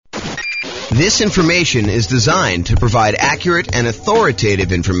This information is designed to provide accurate and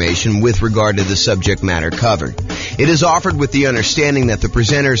authoritative information with regard to the subject matter covered. It is offered with the understanding that the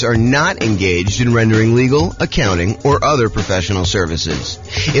presenters are not engaged in rendering legal, accounting, or other professional services.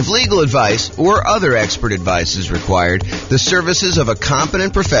 If legal advice or other expert advice is required, the services of a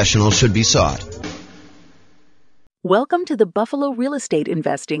competent professional should be sought. Welcome to the Buffalo Real Estate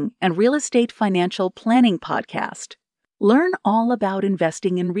Investing and Real Estate Financial Planning Podcast. Learn all about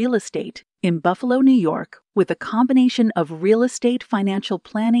investing in real estate in Buffalo, New York, with a combination of real estate financial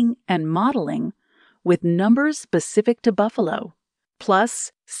planning and modeling with numbers specific to Buffalo,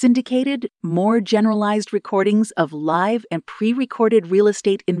 plus syndicated, more generalized recordings of live and pre-recorded real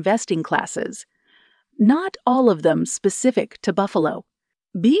estate investing classes, not all of them specific to Buffalo.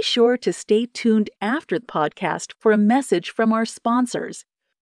 Be sure to stay tuned after the podcast for a message from our sponsors.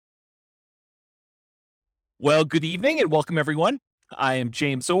 Well, good evening and welcome everyone. I am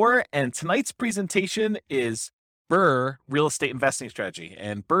James Orr, and tonight's presentation is BRRRR Real Estate Investing Strategy.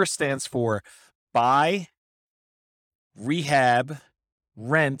 And BRRRR stands for Buy, Rehab,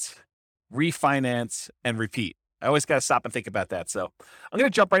 Rent, Refinance, and Repeat. I always got to stop and think about that. So I'm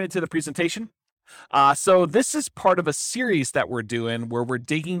going to jump right into the presentation. So this is part of a series that we're doing where we're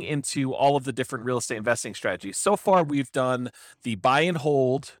digging into all of the different real estate investing strategies. So far, we've done the buy and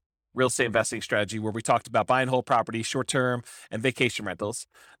hold real estate investing strategy, where we talked about buy and hold property, short-term and vacation rentals.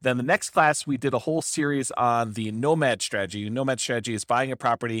 Then the next class, we did a whole series on the nomad strategy. Nomad strategy is buying a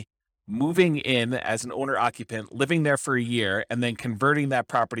property, moving in as an owner-occupant, living there for a year, and then converting that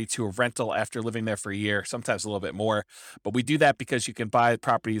property to a rental after living there for a year, sometimes a little bit more. But we do that because you can buy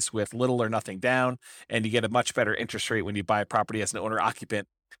properties with little or nothing down, and you get a much better interest rate when you buy a property as an owner-occupant.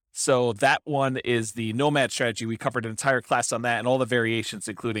 So that one is the nomad strategy. We covered an entire class on that and all the variations,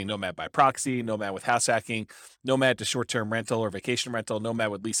 including nomad by proxy, nomad with house hacking, nomad to short-term rental or vacation rental,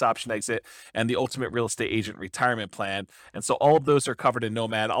 nomad with lease option exit, and the ultimate real estate agent retirement plan. And so all of those are covered in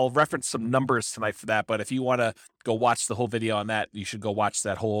nomad. I'll reference some numbers tonight for that, but if you want to go watch the whole video on that, you should go watch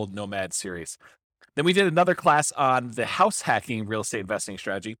that whole nomad series. Then we did another class on the house hacking real estate investing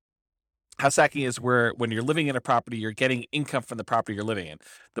strategy. House hacking is where when you're living in a property, you're getting income from the property you're living in.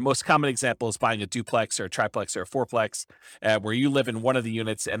 The most common example is buying a duplex or a triplex or a fourplex, where you live in one of the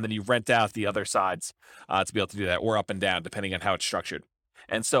units and then you rent out the other sides to be able to do that, or up and down, depending on how it's structured.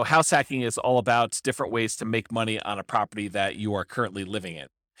 And so house hacking is all about different ways to make money on a property that you are currently living in.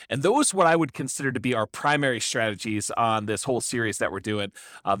 And those what I would consider to be our primary strategies on this whole series that we're doing.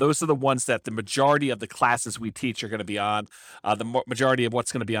 Those are the ones that the majority of the classes we teach are going to be on, the majority of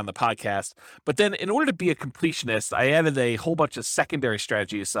what's going to be on the podcast. But then in order to be a completionist, I added a whole bunch of secondary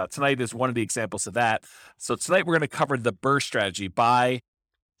strategies. Tonight is one of the examples of that. So tonight we're going to cover the BRRRR strategy: buy,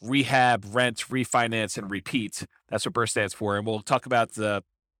 rehab, rent, refinance, and repeat. That's what BRRRR stands for. And we'll talk about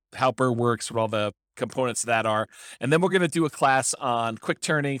how BRRRR works, what all the components of that are. And then we're going to do a class on quick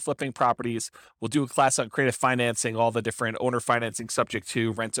turning, flipping properties. We'll do a class on creative financing, all the different owner financing subject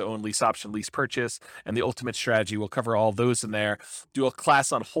to rent to own, lease option, lease purchase, and the ultimate strategy. We'll cover all those in there. Do a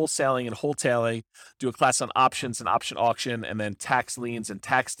class on wholesaling and wholetailing, do a class on options and option auction, and then tax liens and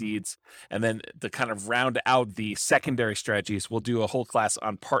tax deeds. And then to kind of round out the secondary strategies, we'll do a whole class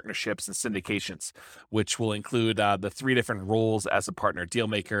on partnerships and syndications, which will include the three different roles as a partner: deal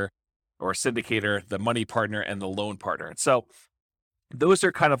maker, or syndicator, the money partner, and the loan partner. And so those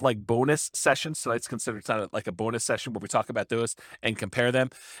are kind of like bonus sessions. So it's considered kind of like a bonus session where we talk about those and compare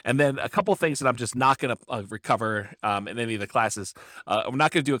them. And then a couple of things that I'm just not going to recover in any of the classes. I'm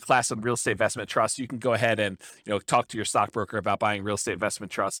not going to do a class on real estate investment trust. You can go ahead and talk to your stockbroker about buying real estate investment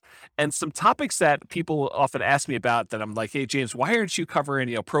trust. And some topics that people often ask me about that I'm like, hey, James, why aren't you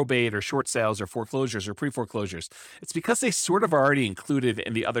covering probate or short sales or foreclosures or pre-foreclosures? It's because they sort of are already included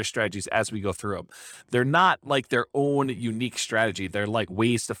in the other strategies as we go through them. They're not like their own unique strategy. They're like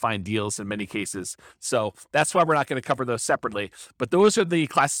ways to find deals in many cases. So that's why we're not going to cover those separately. But those are the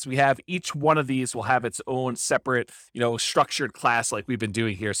classes we have. Each one of these will have its own separate, structured class like we've been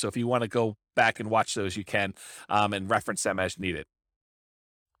doing here. So if you want to go back and watch those, you can, and reference them as needed.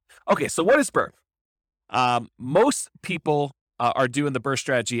 Okay, so what is BRRRR? Most people are doing the BRRRR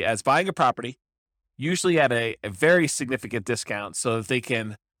strategy as buying a property, usually at a very significant discount, so that they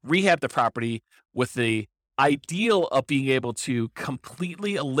can rehab the property with the ideal of being able to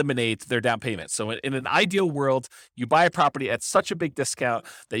completely eliminate their down payment. So in an ideal world, you buy a property at such a big discount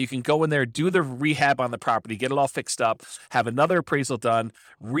that you can go in there, do the rehab on the property, get it all fixed up, have another appraisal done,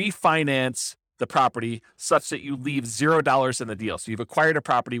 refinance the property such that you leave $0 in the deal. So you've acquired a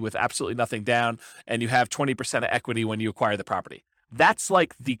property with absolutely nothing down, and you have 20% of equity when you acquire the property. That's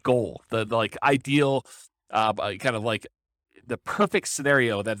like the goal, the like ideal kind of like the perfect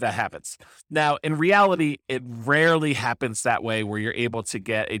scenario that happens. Now, in reality, it rarely happens that way where you're able to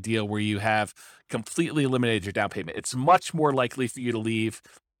get a deal where you have completely eliminated your down payment. It's much more likely for you to leave,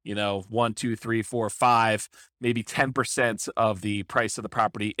 1, 2, 3, 4, 5, maybe 10% of the price of the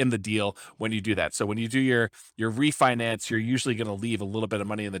property in the deal when you do that. So when you do your refinance, you're usually going to leave a little bit of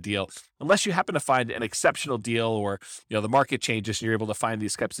money in the deal, unless you happen to find an exceptional deal, or the market changes and you're able to find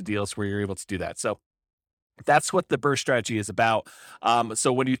these types of deals where you're able to do that. So that's what the BRRRR strategy is about.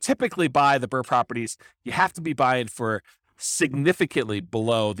 So when you typically buy the BRRRR properties, you have to be buying for significantly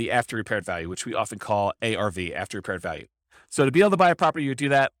below the after repaired value, which we often call ARV, after repaired value. So to be able to buy a property, you do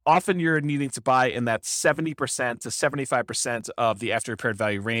that. Often you're needing to buy in that 70% to 75% of the after repaired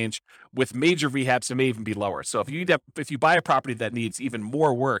value range. With major rehabs, it may even be lower. So if you buy a property that needs even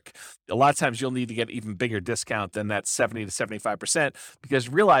more work, a lot of times you'll need to get even bigger discount than that 70 to 75%, because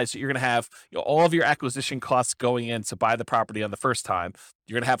realize that you're going to have all of your acquisition costs going in to buy the property on the first time.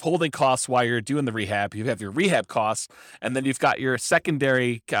 You're going to have holding costs while you're doing the rehab. You have your rehab costs, and then you've got your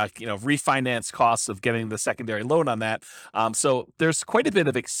secondary, refinance costs of getting the secondary loan on that. So there's quite a bit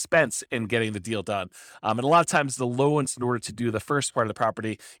of expense in getting the deal done. And a lot of times the loans, in order to do the first part of the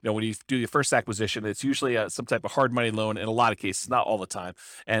property, when you do your first acquisition, it's usually some type of hard money loan in a lot of cases, not all the time.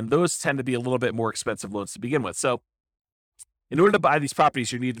 And those tend to be a little bit more expensive loans to begin with. So in order to buy these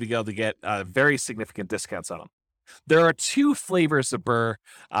properties, you need to be able to get very significant discounts on them. There are two flavors of BRRRR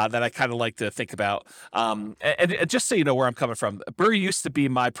that I kind of like to think about. And just so you know where I'm coming from, BRRRR used to be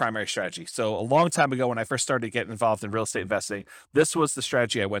my primary strategy. So a long time ago, when I first started getting involved in real estate investing, this was the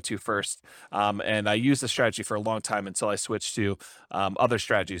strategy I went to first. And I used the strategy for a long time until I switched to other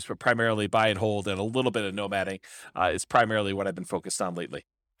strategies, but primarily buy and hold and a little bit of nomading is primarily what I've been focused on lately.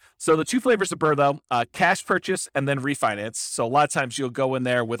 So the two flavors of BRRRR, though, cash purchase and then refinance. So a lot of times you'll go in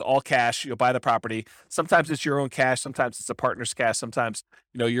there with all cash, you'll buy the property. Sometimes it's your own cash, sometimes it's a partner's cash, sometimes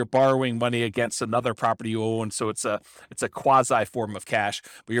you're borrowing money against another property you own. So it's a quasi form of cash,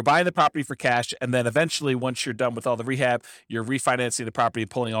 but you're buying the property for cash, and then eventually, once you're done with all the rehab, you're refinancing the property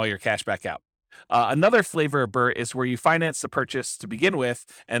and pulling all your cash back out. Another flavor of BRRRR is where you finance the purchase to begin with,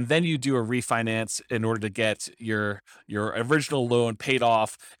 and then you do a refinance in order to get your original loan paid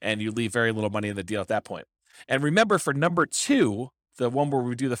off, and you leave very little money in the deal at that point. And remember, for number two, the one where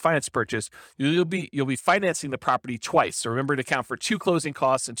we do the finance purchase, you'll be financing the property twice. So remember to account for 2 closing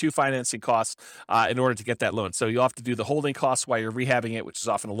costs and 2 financing costs in order to get that loan. So you'll have to do the holding costs while you're rehabbing it, which is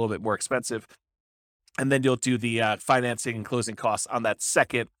often a little bit more expensive. And then you'll do the financing and closing costs on that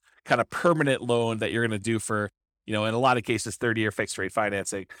second kind of permanent loan that you're going to do for, in a lot of cases, 30-year fixed rate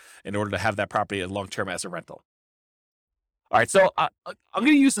financing in order to have that property long-term as a rental. All right, so I'm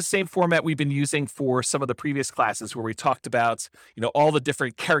going to use the same format we've been using for some of the previous classes where we talked about, all the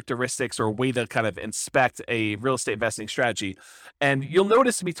different characteristics or way to kind of inspect a real estate investing strategy. And you'll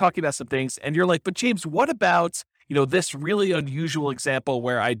notice me talking about some things, and you're like, but James, what about this really unusual example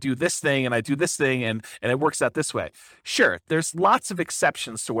where I do this thing and I do this thing and it works out this way? Sure, there's lots of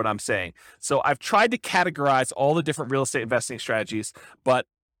exceptions to what I'm saying. So I've tried to categorize all the different real estate investing strategies, but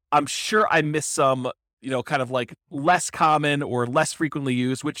I'm sure I missed some, kind of like less common or less frequently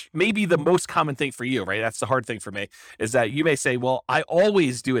used, which may be the most common thing for you, right? That's the hard thing for me, is that you may say, well, I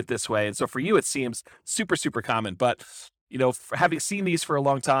always do it this way. And so for you, it seems super, super common. But having seen these for a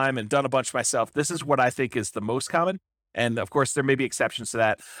long time and done a bunch myself, this is what I think is the most common. And of course, there may be exceptions to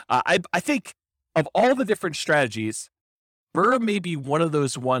that. I think of all the different strategies, BRRRR may be one of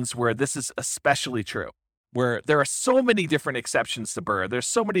those ones where this is especially true, where there are so many different exceptions to BRRRR. There's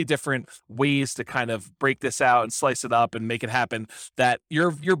so many different ways to kind of break this out and slice it up and make it happen that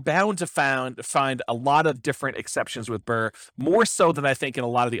you're bound to find a lot of different exceptions with BRRRR, more so than I think in a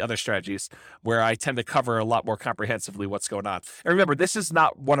lot of the other strategies where I tend to cover a lot more comprehensively what's going on. And remember, this is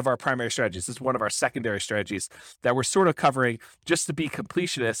not one of our primary strategies. This is one of our secondary strategies that we're sort of covering just to be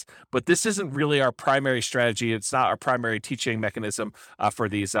completionists, but this isn't really our primary strategy. It's not our primary teaching mechanism for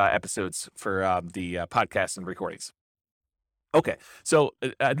these episodes for the podcast and recordings. Okay, so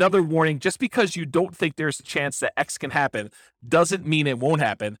another warning, just because you don't think there's a chance that X can happen doesn't mean it won't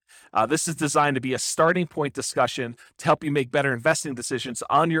happen. This is designed to be a starting point discussion to help you make better investing decisions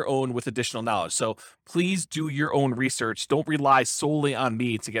on your own with additional knowledge. So please do your own research. Don't rely solely on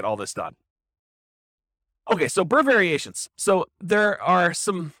me to get all this done. Okay, so BRRRR variations. So there are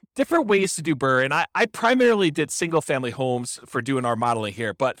some different ways to do BRRRR, and I primarily did single-family homes for doing our modeling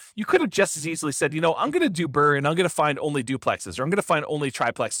here, but you could have just as easily said, I'm going to do BRRRR, and I'm going to find only duplexes, or I'm going to find only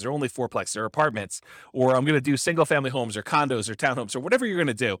triplexes, or only fourplexes, or apartments, or I'm going to do single-family homes, or condos, or townhomes, or whatever you're going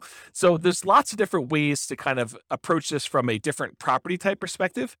to do. So there's lots of different ways to kind of approach this from a different property type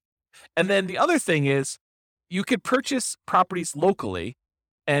perspective. And then the other thing is, you could purchase properties locally.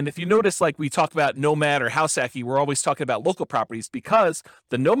 And if you notice, like we talk about nomad or house hacking, we're always talking about local properties because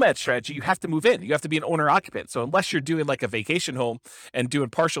the nomad strategy, you have to move in. You have to be an owner occupant. So unless you're doing like a vacation home and doing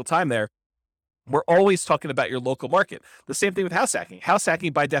partial time there, we're always talking about your local market. The same thing with house hacking. House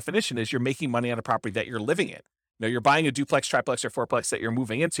hacking, by definition, is you're making money on a property that you're living in. You're buying a duplex, triplex, or fourplex that you're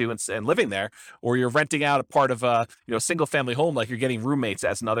moving into and living there, or you're renting out a part of a single family home, like you're getting roommates,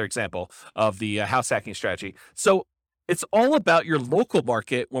 as another example of the house hacking strategy. So it's all about your local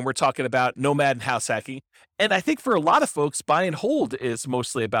market when we're talking about nomad and house hacking. And I think for a lot of folks, buy and hold is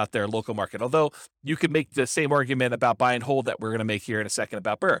mostly about their local market, although you could make the same argument about buy and hold that we're going to make here in a second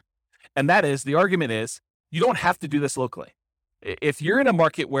about BRRRR. And that is, the argument is, you don't have to do this locally. If you're in a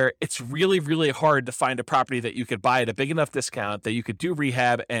market where it's really, really hard to find a property that you could buy at a big enough discount that you could do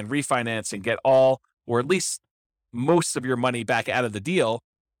rehab and refinance and get all, or at least most of your money back out of the deal,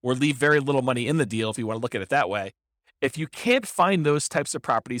 or leave very little money in the deal, if you want to look at it that way. If you can't find those types of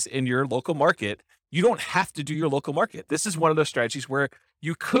properties in your local market, you don't have to do your local market. This is one of those strategies where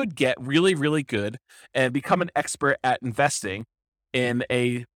you could get really, really good and become an expert at investing in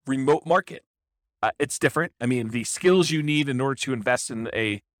a remote market. It's different. I mean, the skills you need in order to invest in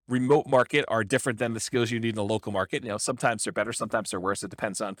a remote market are different than the skills you need in a local market. Sometimes they're better, sometimes they're worse. It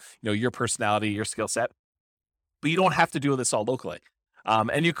depends on, your personality, your skill set. But you don't have to do this all locally.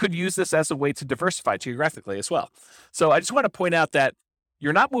 And you could use this as a way to diversify geographically as well. So I just want to point out that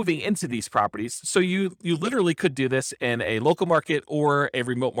you're not moving into these properties. So you literally could do this in a local market or a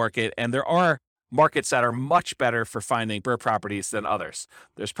remote market. And there are markets that are much better for finding BRRRR properties than others.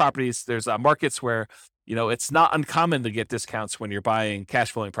 There's markets where, it's not uncommon to get discounts when you're buying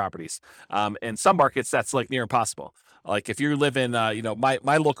cash flowing properties. In some markets, that's like near impossible. Like if you live in,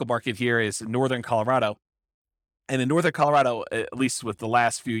 my local market here is northern Colorado. And in northern Colorado, at least with the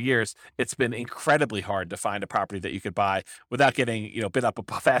last few years, it's been incredibly hard to find a property that you could buy without getting, bid up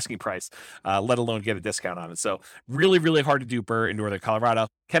above asking price, let alone get a discount on it. So really, really hard to do BRRRR in northern Colorado.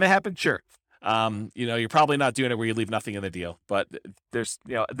 Can it happen? Sure. You're probably not doing it where you leave nothing in the deal, but there's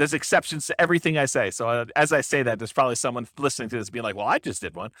exceptions to everything I say. So as I say that, there's probably someone listening to this being like, well, I just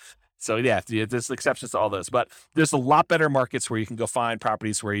did one. So yeah, there's exceptions to all those, but there's a lot better markets where you can go find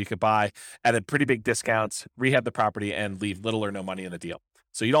properties where you could buy at a pretty big discount, rehab the property, and leave little or no money in the deal.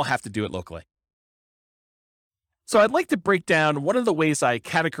 So you don't have to do it locally. So I'd like to break down one of the ways I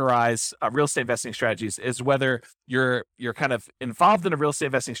categorize real estate investing strategies is whether you're kind of involved in a real estate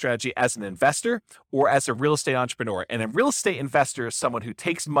investing strategy as an investor or as a real estate entrepreneur. And a real estate investor is someone who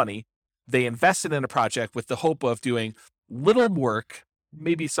takes money, they invest it in a project with the hope of doing little work,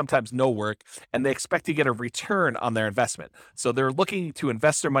 maybe sometimes no work, and they expect to get a return on their investment. So they're looking to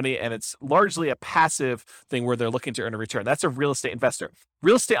invest their money, and it's largely a passive thing where they're looking to earn a return. That's a real estate investor.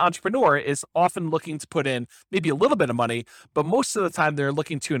 Real estate entrepreneur is often looking to put in maybe a little bit of money, but most of the time they're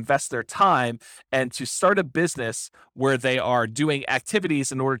looking to invest their time and to start a business where they are doing activities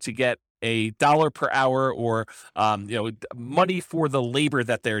in order to get a dollar per hour or money for the labor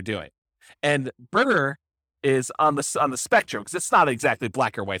that they're doing. And BRRRR is on the spectrum, because it's not exactly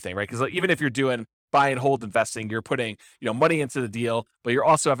black or white thing, right? Because even if you're doing buy and hold investing, you're putting money into the deal, but you're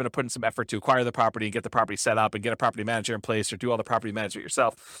also having to put in some effort to acquire the property and get the property set up and get a property manager in place or do all the property management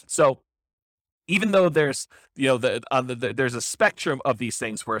yourself. So even though there's there's a spectrum of these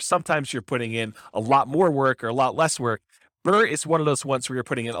things where sometimes you're putting in a lot more work or a lot less work, BRRRR is one of those ones where you're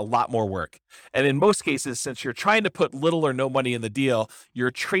putting in a lot more work. And in most cases, since you're trying to put little or no money in the deal,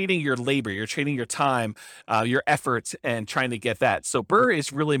 you're trading your labor, you're trading your time, your efforts, and trying to get that. So BRRRR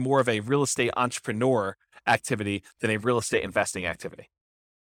is really more of a real estate entrepreneur activity than a real estate investing activity.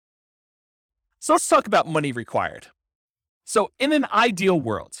 So let's talk about money required. So in an ideal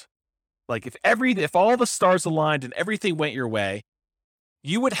world, like if all the stars aligned and everything went your way,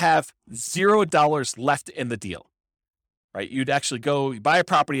 you would have $0 left in the deal. Right? You'd actually go buy a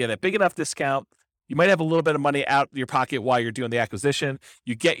property at a big enough discount. You might have a little bit of money out of your pocket while you're doing the acquisition.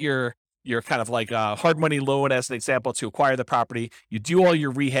 You get your kind of like hard money loan as an example to acquire the property. You do all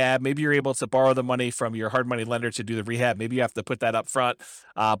your rehab. Maybe you're able to borrow the money from your hard money lender to do the rehab. Maybe you have to put that up front.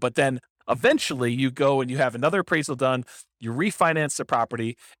 But then eventually you go and you have another appraisal done. You refinance the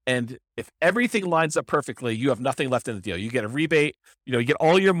property. And if everything lines up perfectly, you have nothing left in the deal. You get a rebate. You get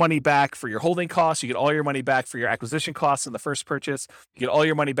all your money back for your holding costs. You get all your money back for your acquisition costs in the first purchase. You get all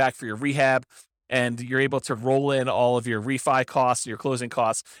your money back for your rehab. And you're able to roll in all of your refi costs, your closing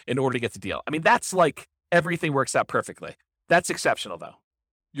costs in order to get the deal. I mean, that's like everything works out perfectly. That's exceptional, though.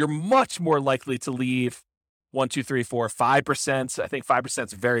 You're much more likely to leave 1, 2, 3, 4, 5%. I think 5%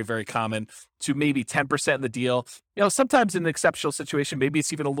 is very, very common to maybe 10% in the deal. Sometimes in an exceptional situation, maybe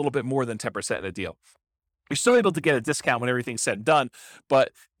it's even a little bit more than 10% in a deal. You're still able to get a discount when everything's said and done,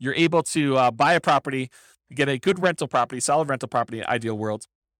 but you're able to buy a property, get a good rental property, solid rental property in ideal world,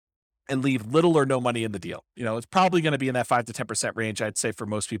 and leave little or no money in the deal. It's probably going to be in that 5 to 10% range, I'd say, for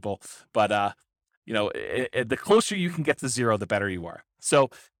most people. But the closer you can get to zero, the better you are. So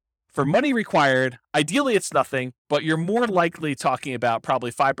for money required, ideally it's nothing, but you're more likely talking about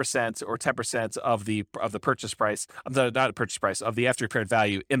probably 5% or 10% of the purchase price, not the purchase price, of the after repaired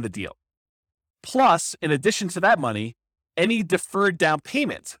value in the deal. Plus, in addition to that money, any deferred down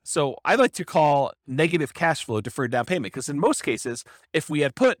payment. So I like to call negative cash flow deferred down payment, because in most cases, if we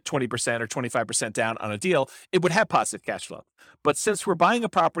had put 20% or 25% down on a deal, it would have positive cash flow. But since we're buying a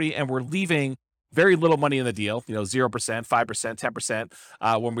property and we're leaving very little money in the deal, 0%, 5%,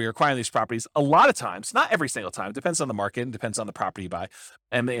 10%, when we're acquiring these properties, a lot of times, not every single time, depends on the market and depends on the property you buy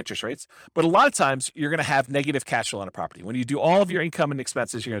and the interest rates, but a lot of times you're going to have negative cash flow on a property. When you do all of your income and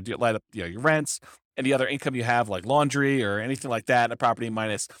expenses, you're going to light up your rents, any other income you have like laundry or anything like that in a property,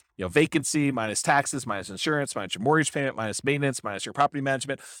 minus vacancy, minus taxes, minus insurance, minus your mortgage payment, minus maintenance, minus your property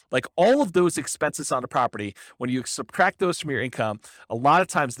management, like all of those expenses on a property, when you subtract those from your income, a lot of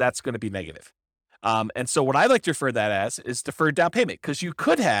times that's going to be negative. And so what I like to refer to that as is deferred down payment, because you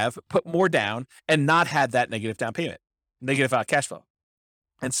could have put more down and not had that negative down payment, negative cash flow.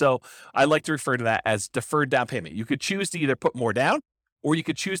 And so I like to refer to that as deferred down payment. You could choose to either put more down, or you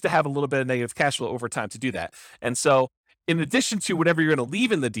could choose to have a little bit of negative cash flow over time to do that. And so in addition to whatever you're going to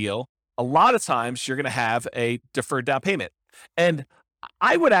leave in the deal, a lot of times you're going to have a deferred down payment. And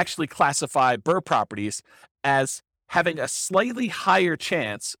I would actually classify BRRRR properties as having a slightly higher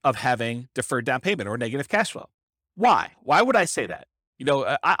chance of having deferred down payment or negative cash flow. Why? Why would I say that?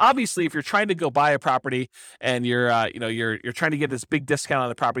 Obviously, if you're trying to go buy a property and you're trying to get this big discount on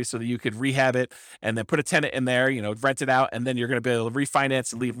the property so that you could rehab it and then put a tenant in there, rent it out, and then you're going to be able to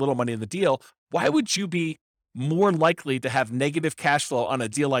refinance and leave little money in the deal, why would you be more likely to have negative cash flow on a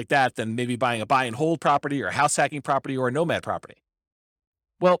deal like that than maybe buying a buy and hold property or a house hacking property or a nomad property?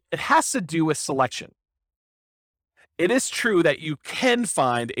 Well, it has to do with selection. It is true that you can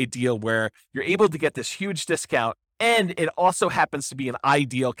find a deal where you're able to get this huge discount and it also happens to be an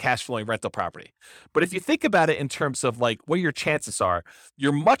ideal cash flowing rental property. But if you think about it in terms of like what your chances are,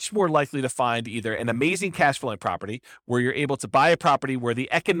 you're much more likely to find either an amazing cash flowing property where you're able to buy a property where the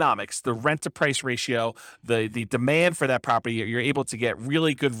economics, the rent to price ratio, the demand for that property, you're able to get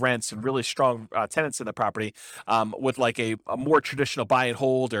really good rents and really strong tenants in the property, with like a more traditional buy and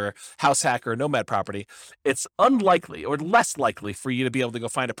hold or house hack or nomad property. It's unlikely or less likely for you to be able to go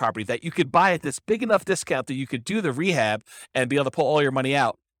find a property that you could buy at this big enough discount that you could do the rehab and be able to pull all your money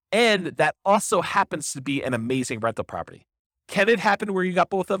out. And that also happens to be an amazing rental property. Can it happen where you got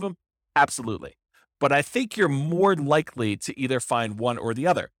both of them? Absolutely. But I think you're more likely to either find one or the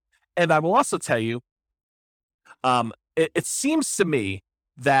other. And I will also tell you, it seems to me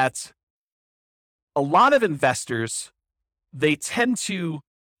that a lot of investors, they tend to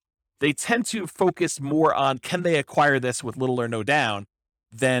focus more on can they acquire this with little or no down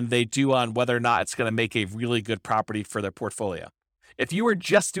than they do on whether or not it's going to make a really good property for their portfolio. If you are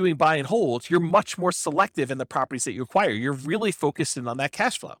just doing buy and hold, you're much more selective in the properties that you acquire. You're really focused in on that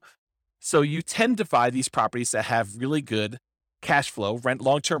cash flow. So you tend to buy these properties that have really good cash flow,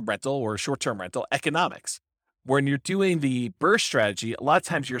 long-term rental or short-term rental economics. When you're doing the BRRRR strategy, a lot of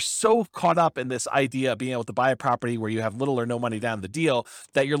times you're so caught up in this idea of being able to buy a property where you have little or no money down the deal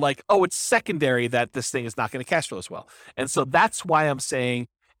that you're like, oh, it's secondary that this thing is not going to cash flow as well. And so that's why I'm saying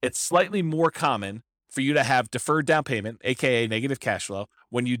it's slightly more common for you to have deferred down payment, aka negative cash flow,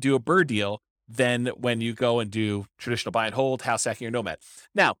 when you do a BRRRR deal than when you go and do traditional buy and hold, house hacking, or nomad.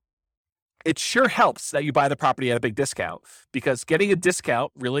 Now, it sure helps that you buy the property at a big discount, because getting a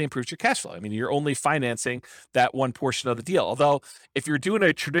discount really improves your cash flow. I mean, you're only financing that one portion of the deal. Although if you're doing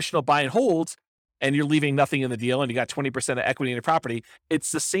a traditional buy and hold and you're leaving nothing in the deal and you got 20% of equity in your property,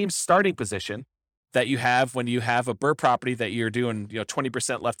 it's the same starting position that you have when you have a BRRRR property that you're doing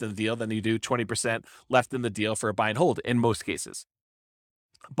 20% left in the deal, then you do 20% left in the deal for a buy and hold in most cases.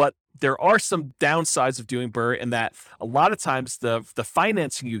 But there are some downsides of doing BRRRR in that a lot of times the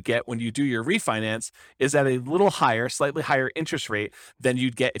financing you get when you do your refinance is at a little higher, slightly higher interest rate than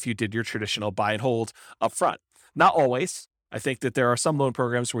you'd get if you did your traditional buy and hold up front. Not always. I think that there are some loan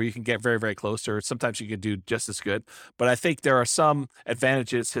programs where you can get very, very close, or sometimes you can do just as good. But I think there are some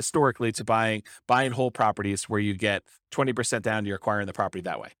advantages historically to buying buy and hold properties where you get 20% down, you're acquiring the property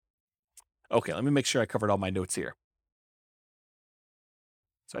that way. Okay, let me make sure I covered all my notes here.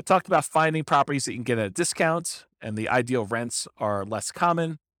 So I talked about finding properties that you can get at a discount, and the ideal rents are less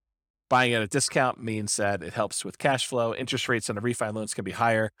common. Buying at a discount means that it helps with cash flow. Interest rates on the refi loans can be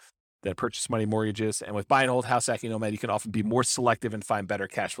higher. than purchase money mortgages. And with buy and hold, house hacking, nomad, you can often be more selective and find better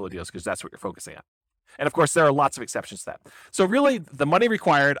cash flow deals because that's what you're focusing on. And of course, there are lots of exceptions to that. So really, the money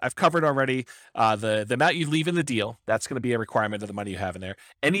required, I've covered already. The amount you leave in the deal, that's going to be a requirement of the money you have in there.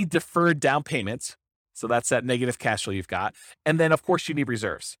 Any deferred down payments, so that's that negative cash flow you've got. And then, of course, you need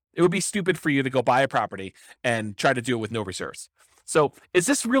reserves. It would be stupid for you to go buy a property and try to do it with no reserves. So is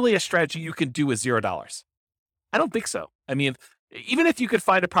this really a strategy you can do with $0? I don't think so. I mean, even if you could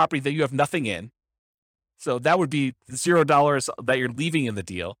find a property that you have nothing in, so that would be $0 that you're leaving in the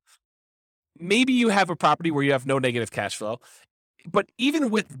deal. Maybe you have a property where you have no negative cash flow, but even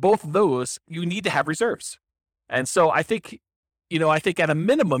with both of those, you need to have reserves. And so I think at a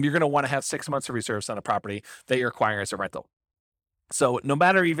minimum, you're going to want to have 6 months of reserves on a property that you're acquiring as a rental. So no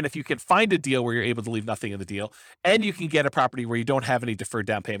matter even if you can find a deal where you're able to leave nothing in the deal, and you can get a property where you don't have any deferred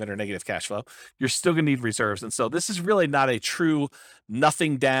down payment or negative cash flow, you're still going to need reserves. And so this is really not a true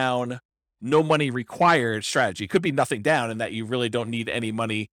nothing down, no money required strategy. It could be nothing down in that you really don't need any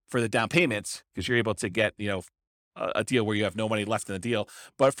money for the down payments because you're able to get, a deal where you have no money left in the deal.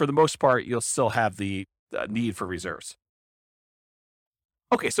 But for the most part, you'll still have the need for reserves.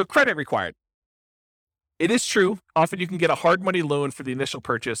 Okay, so credit required. It is true. Often you can get a hard money loan for the initial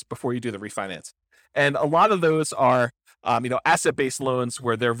purchase before you do the refinance. And a lot of those are, asset-based loans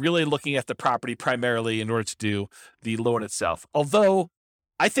where they're really looking at the property primarily in order to do the loan itself. Although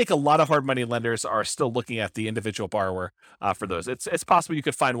I think a lot of hard money lenders are still looking at the individual borrower for those. It's possible you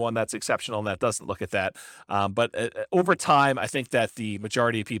could find one that's exceptional and that doesn't look at that. But over time, I think that the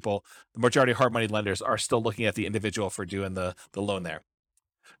majority of hard money lenders are still looking at the individual for doing the loan there.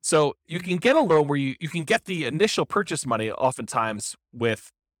 So you can get a loan where you can get the initial purchase money oftentimes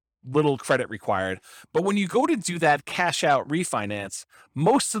with little credit required. But when you go to do that cash out refinance,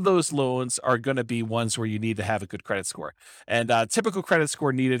 most of those loans are going to be ones where you need to have a good credit score. And typical credit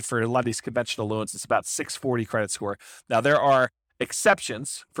score needed for a lot of these conventional loans is about 640 credit score. Now, there are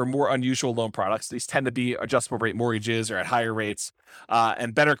exceptions for more unusual loan products. These tend to be adjustable rate mortgages or at higher rates,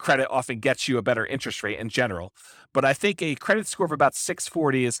 and better credit often gets you a better interest rate in general. But I think a credit score of about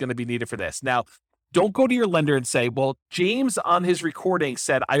 640 is going to be needed for this. Now, don't go to your lender and say, well, James on his recording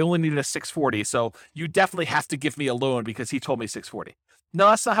said I only needed a 640, so you definitely have to give me a loan because he told me 640. No,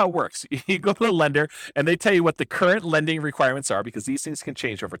 that's not how it works. You go to the lender and they tell you what the current lending requirements are because these things can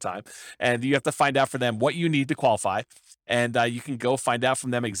change over time. And you have to find out for them what you need to qualify. And you can go find out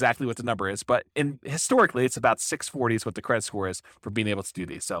from them exactly what the number is. But historically, it's about 640 is what the credit score is for being able to do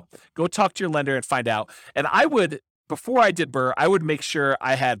these. So go talk to your lender and find out. And before I did BRRRR, I would make sure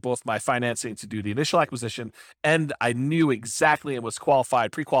I had both my financing to do the initial acquisition and I knew exactly and was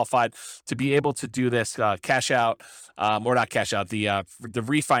pre-qualified to be able to do this cash out, or not cash out, the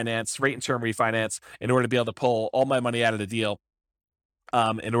refinance, rate and term refinance in order to be able to pull all my money out of the deal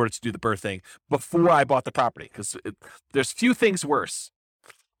in order to do the BRRRR thing before I bought the property. Because there's few things worse.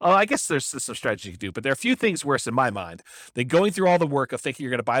 I guess there's some strategy you can do, but there are a few things worse in my mind than going through all the work of thinking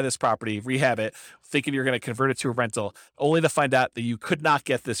you're going to buy this property, rehab it, thinking you're going to convert it to a rental, only to find out that you could not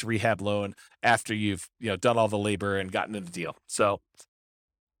get this rehab loan after you've done all the labor and gotten in the deal. So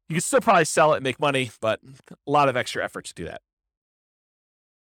you can still probably sell it and make money, but a lot of extra effort to do that.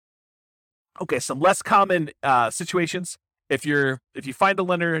 Okay, some less common situations. If you find a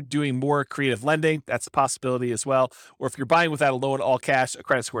lender doing more creative lending, that's a possibility as well. Or if you're buying without a loan, all cash, a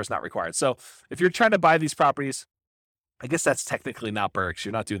credit score is not required. So if you're trying to buy these properties, I guess that's technically not BRRRR because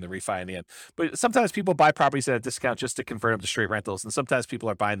you're not doing the refi in the end. But sometimes people buy properties at a discount just to convert them to straight rentals. And sometimes people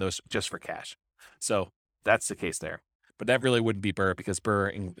are buying those just for cash. So that's the case there. But that really wouldn't be BRRRR because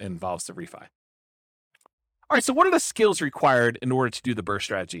BRRRR involves the refi. All right, so what are the skills required in order to do the BRRRR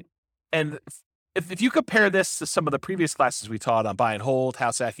strategy? And if you compare this to some of the previous classes we taught on buy and hold,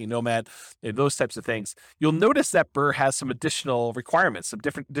 house hacking, nomad, those types of things, you'll notice that BRRRR has some additional requirements, some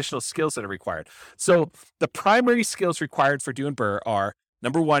different additional skills that are required. So the primary skills required for doing BRRRR are,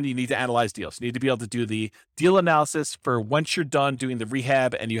 number one, you need to analyze deals. You need to be able to do the deal analysis for once you're done doing the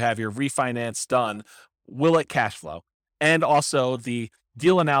rehab and you have your refinance done, will it cash flow? And also the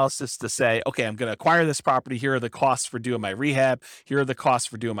deal analysis to say, okay, I'm going to acquire this property. Here are the costs for doing my rehab. Here are the costs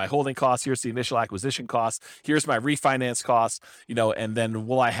for doing my holding costs. Here's the initial acquisition costs. Here's my refinance costs, and then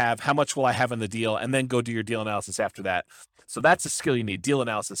how much will I have in the deal? And then go do your deal analysis after that. So that's a skill you need, deal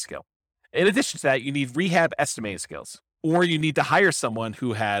analysis skill. In addition to that, you need rehab estimating skills, or you need to hire someone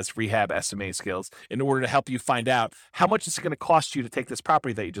who has rehab estimating skills in order to help you find out how much it's going to cost you to take this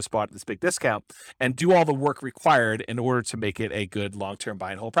property that you just bought at this big discount and do all the work required in order to make it a good long-term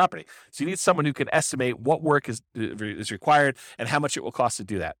buy and hold property. So you need someone who can estimate what work is required and how much it will cost to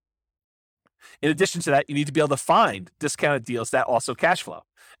do that. In addition to that, you need to be able to find discounted deals that also cash flow.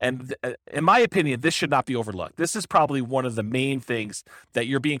 And in my opinion, this should not be overlooked. This is probably one of the main things that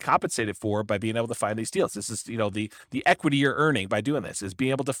you're being compensated for by being able to find these deals. This is, the equity you're earning by doing this is being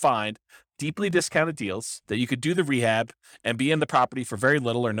able to find deeply discounted deals that you could do the rehab and be in the property for very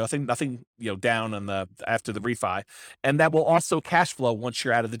little or nothing, down on after the refi. And that will also cash flow once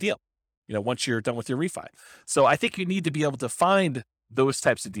you're out of the deal, once you're done with your refi. So I think you need to be able to find those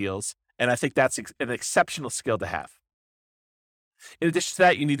types of deals. And I think that's an exceptional skill to have. In addition to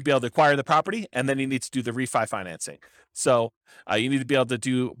that, you need to be able to acquire the property, and then you need to do the refi financing. So you need to be able to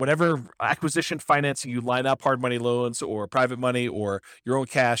do whatever acquisition financing you line up, hard money loans or private money or your own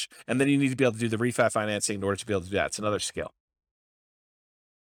cash, and then you need to be able to do the refi financing in order to be able to do that. It's another skill.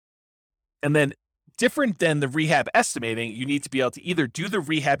 And then different than the rehab estimating, you need to be able to either do the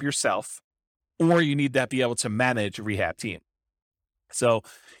rehab yourself or you need to be able to manage a rehab team. So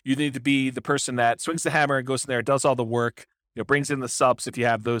you need to be the person that swings the hammer and goes in there, does all the work, brings in the subs if you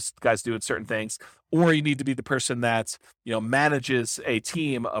have those guys doing certain things, or you need to be the person that, manages a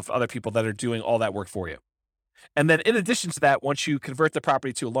team of other people that are doing all that work for you. And then in addition to that, once you convert the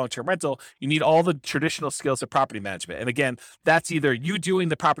property to a long-term rental, you need all the traditional skills of property management. And again, that's either you doing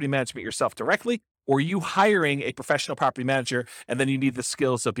the property management yourself directly or you hiring a professional property manager, and then you need the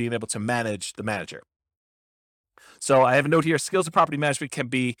skills of being able to manage the manager. So I have a note here, skills of property management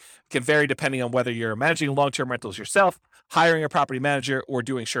can vary depending on whether you're managing long-term rentals yourself, hiring a property manager, or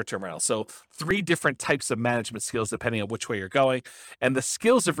doing short-term rentals. So 3 different types of management skills depending on which way you're going. And the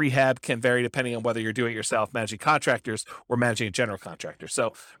skills of rehab can vary depending on whether you're doing it yourself, managing contractors, or managing a general contractor.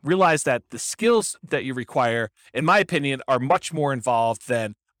 So realize that the skills that you require, in my opinion, are much more involved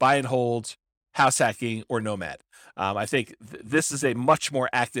than buy and hold, house hacking, or nomad. I think this is a much more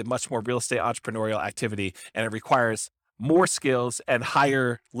active, much more real estate entrepreneurial activity, and it requires more skills and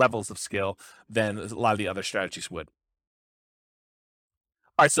higher levels of skill than a lot of the other strategies would.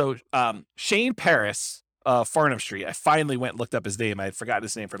 All right, so Shane Paris, Farnham Street, I finally went and looked up his name. I had forgotten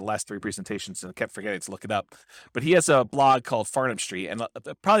his name for the last 3 presentations and kept forgetting to look it up. But he has a blog called Farnham Street, and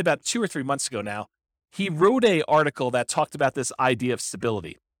probably about 2 or 3 months ago now, he wrote an article that talked about this idea of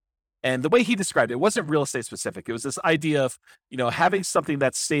stability. And the way he described it wasn't real estate specific. It was this idea of, having something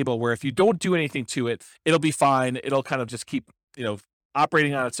that's stable where if you don't do anything to it, it'll be fine. It'll kind of just keep,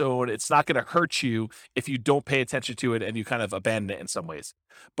 operating on its own. It's not going to hurt you if you don't pay attention to it and you kind of abandon it in some ways.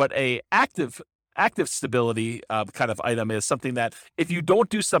 But a active stability kind of item is something that if you don't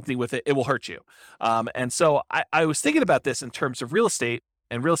do something with it, it will hurt you. And so I was thinking about this in terms of real estate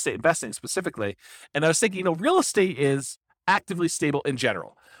and real estate investing specifically. And I was thinking, real estate is actively stable in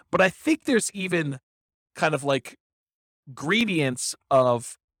general. But I think there's even kind of like gradients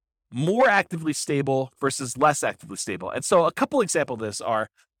of more actively stable versus less actively stable. And so a couple examples of this are,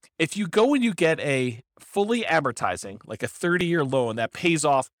 if you go and you get a fully amortizing, like a 30-year loan that pays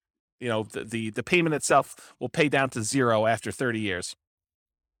off, the payment itself will pay down to 0 after 30 years.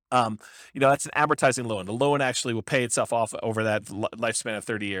 That's an amortizing loan. The loan actually will pay itself off over that lifespan of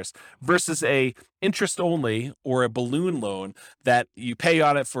 30 years versus a interest only or a balloon loan that you pay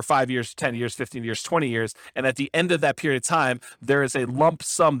on it for 5 years, 10 years, 15 years, 20 years. And at the end of that period of time, there is a lump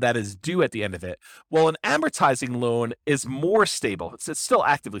sum that is due at the end of it. Well, an amortizing loan is more stable. It's still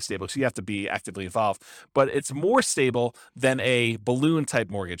actively stable, so you have to be actively involved, but it's more stable than a balloon type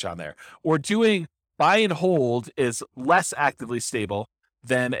mortgage on there. Or doing buy and hold is less actively stable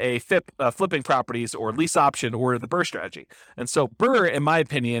than a flipping properties or lease option or the BRRRR strategy. And so BRRRR, in my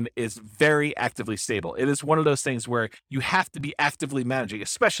opinion, is very actively stable. It is one of those things where you have to be actively managing,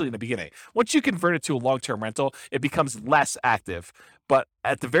 especially in the beginning. Once you convert it to a long-term rental, it becomes less active. But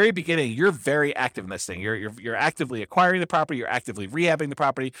at the very beginning, you're very active in this thing. You're actively acquiring the property, you're actively rehabbing the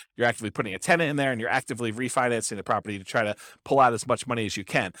property, you're actively putting a tenant in there, and you're actively refinancing the property to try to pull out as much money as you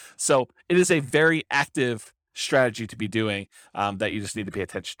can. So it is a very active strategy to be doing that you just need to pay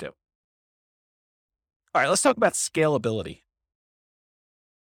attention to. All right, let's talk about scalability.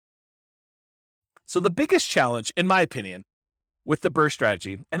 So the biggest challenge, in my opinion, with the BRRRR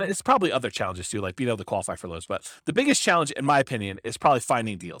strategy, and it's probably other challenges too, like being able to qualify for loans, but the biggest challenge, in my opinion, is probably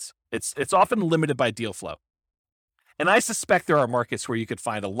finding deals. It's often limited by deal flow. And I suspect there are markets where you could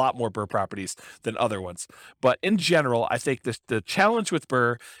find a lot more BRRRR properties than other ones. But in general, I think the challenge with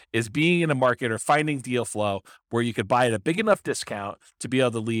BRRRR is being in a market or finding deal flow where you could buy at a big enough discount to be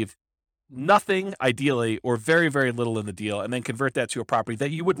able to leave nothing, ideally, or very, very little in the deal, and then convert that to a property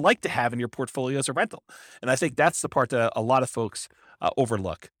that you would like to have in your portfolio as a rental. And I think that's the part that a lot of folks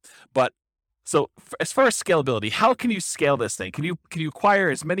overlook. But So as far as scalability, how can you scale this thing? Can you acquire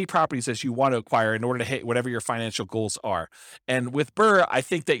as many properties as you want to acquire in order to hit whatever your financial goals are? And with BRRRR, I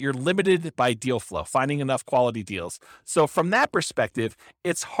think that you're limited by deal flow, finding enough quality deals. So from that perspective,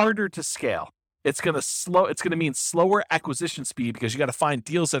 it's harder to scale. It's going to mean slower acquisition speed because you got to find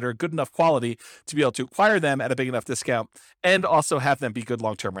deals that are good enough quality to be able to acquire them at a big enough discount and also have them be good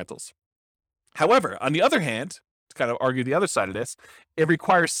long-term rentals. However, on the other hand, to kind of argue the other side of this, it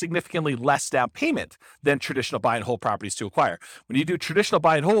requires significantly less down payment than traditional buy and hold properties to acquire. When you do traditional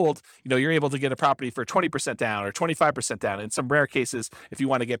buy and hold, you're able to get a property for 20% down or 25% down. In some rare cases, if you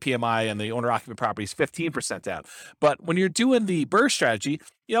want to get PMI and the owner occupant properties, 15% down. But when you're doing the BRRRR strategy,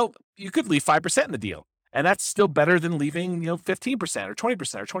 you could leave 5% in the deal. And that's still better than leaving, 15% or 20%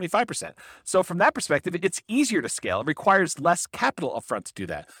 or 25%. So from that perspective, it's easier to scale. It requires less capital upfront to do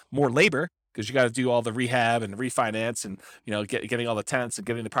that. More labor, because you got to do all the rehab and refinance and, getting all the tenants and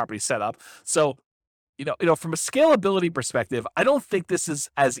getting the property set up. So, from a scalability perspective, I don't think this is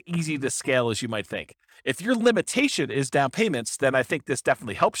as easy to scale as you might think. If your limitation is down payments, then I think this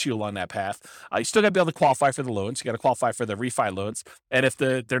definitely helps you along that path. You still got to be able to qualify for the loans. You got to qualify for the refi loans. And if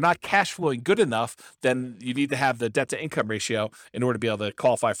they're not cash flowing good enough, then you need to have the debt to income ratio in order to be able to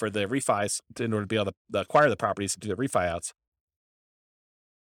qualify for the refis, in order to be able to acquire the properties and do the refi outs.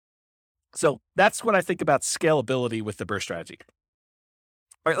 So that's what I think about scalability with the BRRRR strategy.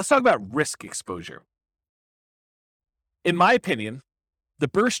 All right, let's talk about risk exposure. In my opinion, the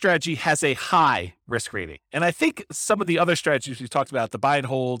BRRRR strategy has a high risk rating. And I think some of the other strategies we talked about, the buy and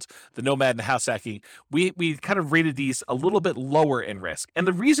hold, the nomad and the house hacking, we kind of rated these a little bit lower in risk. And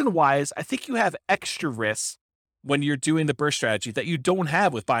the reason why is I think you have extra risks when you're doing the BRRRR strategy that you don't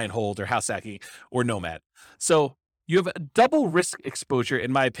have with buy and hold or house hacking or nomad. So you have a double risk exposure,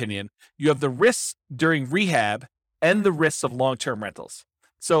 in my opinion. You have the risks during rehab and the risks of long-term rentals.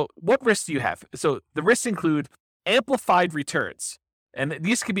 So what risks do you have? So the risks include amplified returns, and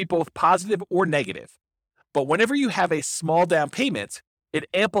these can be both positive or negative. But whenever you have a small down payment, it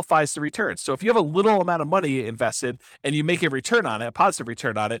amplifies the returns. So if you have a little amount of money invested and you make a return on it, a positive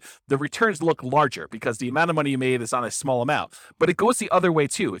return on it, the returns look larger because the amount of money you made is on a small amount. But it goes the other way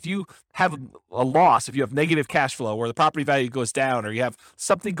too. If you have a loss, if you have negative cash flow or the property value goes down or you have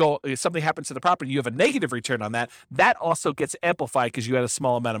something happens to the property, you have a negative return on that, that also gets amplified because you had a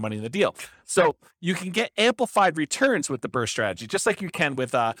small amount of money in the deal. So you can get amplified returns with the BRRRR strategy, just like you can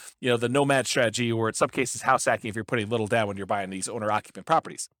with the nomad strategy, or in some cases house hacking if you're putting little down when you're buying these owner occupant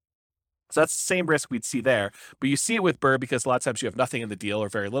properties. So that's the same risk we'd see there, but you see it with BRRRR because a lot of times you have nothing in the deal or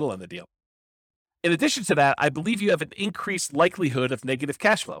very little in the deal. In addition to that, I believe you have an increased likelihood of negative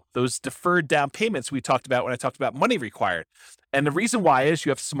cash flow, those deferred down payments we talked about when I talked about money required. And the reason why is you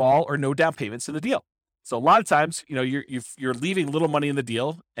have small or no down payments in the deal. So a lot of times, you're leaving little money in the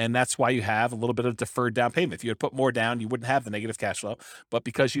deal, and that's why you have a little bit of deferred down payment. If you had put more down, you wouldn't have the negative cash flow. But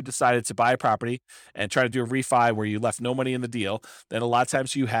because you decided to buy a property and try to do a refi where you left no money in the deal, then a lot of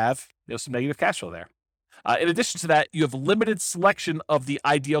times you have some negative cash flow there. In addition to that, you have limited selection of the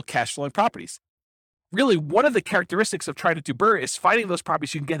ideal cash flowing properties. Really, one of the characteristics of trying to do BRRRR is finding those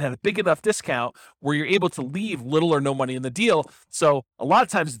properties you can get at a big enough discount where you're able to leave little or no money in the deal. So a lot of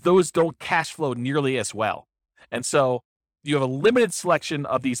times those don't cash flow nearly as well. And so you have a limited selection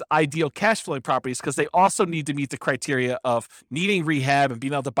of these ideal cash flowing properties because they also need to meet the criteria of needing rehab and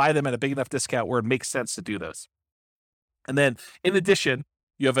being able to buy them at a big enough discount where it makes sense to do those. And then in addition,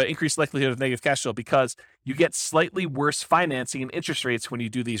 you have an increased likelihood of negative cash flow because you get slightly worse financing and interest rates when you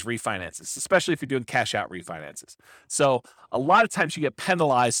do these refinances, especially if you're doing cash out refinances. So a lot of times you get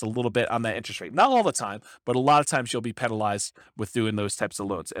penalized a little bit on that interest rate. Not all the time, but a lot of times you'll be penalized with doing those types of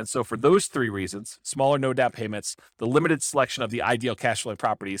loans. And so for those three reasons, smaller no down payments, the limited selection of the ideal cash flowing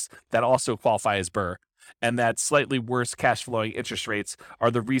properties that also qualify as BRRRR, and that slightly worse cash flowing interest rates are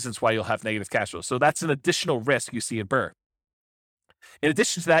the reasons why you'll have negative cash flow. So that's an additional risk you see in BRRRR. In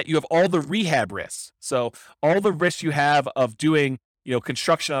addition to that, you have all the rehab risks. So all the risks you have of doing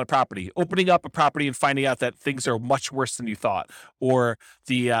construction on a property, opening up a property and finding out that things are much worse than you thought, or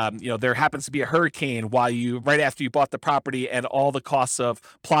there happens to be a hurricane right after you bought the property and all the costs of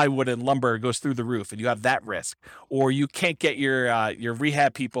plywood and lumber goes through the roof and you have that risk, or you can't get your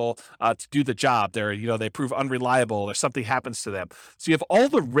rehab people to do the job. They prove unreliable or something happens to them. So you have all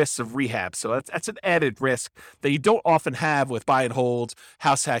the risks of rehab. So that's an added risk that you don't often have with buy and hold,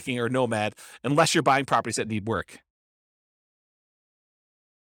 house hacking, or nomad, unless you're buying properties that need work.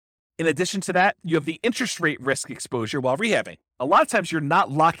 In addition to that, you have the interest rate risk exposure while rehabbing. A lot of times you're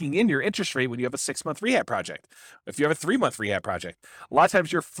not locking in your interest rate when you have a 6-month rehab project. If you have a 3-month rehab project, a lot of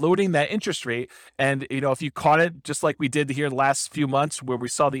times you're floating that interest rate. And, if you caught it, just like we did here the last few months where we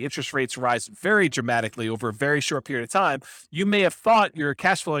saw the interest rates rise very dramatically over a very short period of time, you may have thought your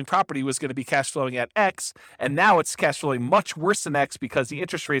cash flowing property was going to be cash flowing at X. And now it's cash flowing much worse than X because the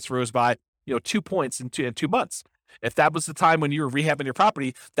interest rates rose by, 2 points in 2 months. If that was the time when you were rehabbing your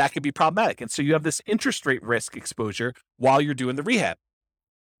property, that could be problematic. And so you have this interest rate risk exposure while you're doing the rehab.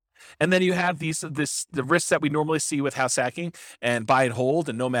 And then you have the risks that we normally see with house hacking and buy and hold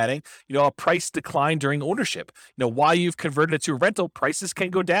and nomading, a price decline during ownership. While you've converted it to a rental, prices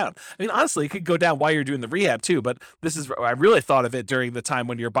can go down. I mean, honestly, it could go down while you're doing the rehab too, but I really thought of it during the time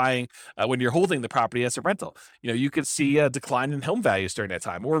when you're buying, when you're holding the property as a rental. You could see a decline in home values during that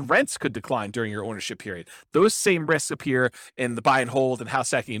time, or rents could decline during your ownership period. Those same risks appear in the buy and hold and house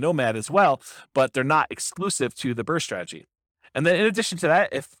hacking and nomad as well, but they're not exclusive to the BRRRR strategy. And then in addition to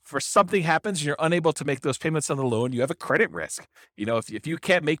that, if for something happens and you're unable to make those payments on the loan, you have a credit risk. If you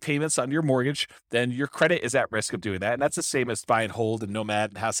can't make payments on your mortgage, then your credit is at risk of doing that. And that's the same as buy and hold and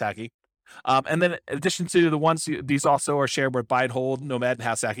nomad and house hacking. And then in addition to the ones, these also are shared with buy and hold, nomad, and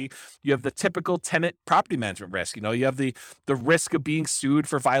house hacking. You have the typical tenant property management risk. You have the risk of being sued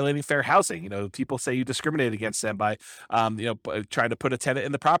for violating fair housing. People say you discriminate against them by, trying to put a tenant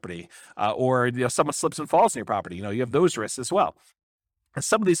in the property, or someone slips and falls in your property. You have those risks as well. And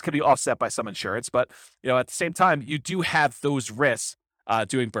some of these can be offset by some insurance, but at the same time, you do have those risks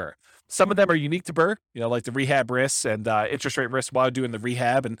doing BRRRR. Some of them are unique to BRRRR, like the rehab risks and interest rate risks while doing the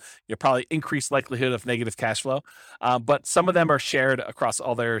rehab, and probably increased likelihood of negative cash flow. But some of them are shared across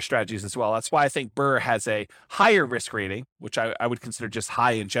all their strategies as well. That's why I think BRRRR has a higher risk rating, which I would consider just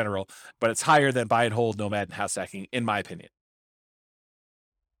high in general, but it's higher than buy and hold, nomad, and house hacking, in my opinion.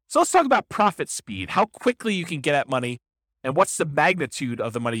 So let's talk about profit speed, how quickly you can get at money, and what's the magnitude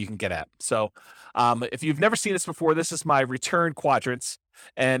of the money you can get at. So if you've never seen this before, this is my return quadrants.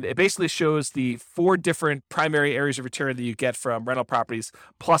 And it basically shows the 4 different primary areas of return that you get from rental properties,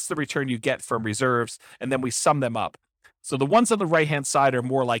 plus the return you get from reserves. And then we sum them up. So the ones on the right-hand side are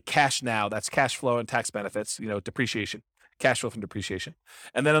more like cash now. That's cash flow and tax benefits, depreciation, cash flow from depreciation.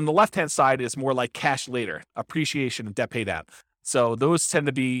 And then on the left-hand side is more like cash later, appreciation and debt pay down. So those tend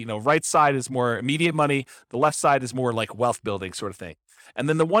to be, right side is more immediate money. The left side is more like wealth building sort of thing. And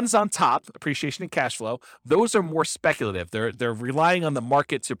then the ones on top, appreciation and cash flow, those are more speculative. They're relying on the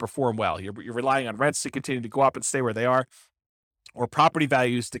market to perform well. You're relying on rents to continue to go up and stay where they are, or property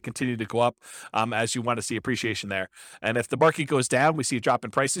values to continue to go up as you want to see appreciation there. And if the market goes down, we see a drop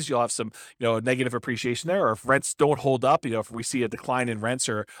in prices, you'll have some negative appreciation there. Or if rents don't hold up, if we see a decline in rents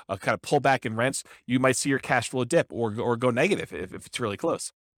or a kind of pullback in rents, you might see your cash flow dip or go negative if it's really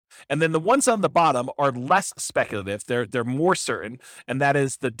close. And then the ones on the bottom are less speculative. They're more certain, and that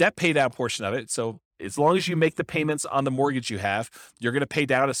is the debt pay down portion of it. So as long as you make the payments on the mortgage you have, you're going to pay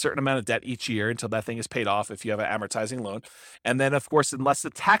down a certain amount of debt each year until that thing is paid off if you have an amortizing loan. And then, of course, unless the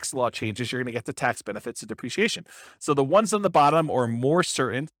tax law changes, you're going to get the tax benefits of depreciation. So the ones on the bottom are more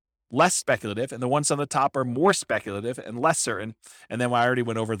certain, less speculative, and the ones on the top are more speculative and less certain. And then I already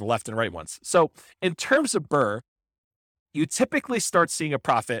went over the left and right ones. So in terms of BRRRR, you typically start seeing a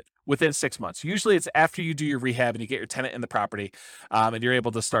profit within 6 months. Usually it's after you do your rehab and you get your tenant in the property and you're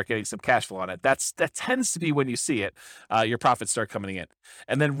able to start getting some cash flow on it. That tends to be when you see it, your profits start coming in.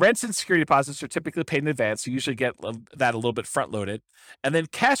 And then rents and security deposits are typically paid in advance. So you usually get that a little bit front loaded. And then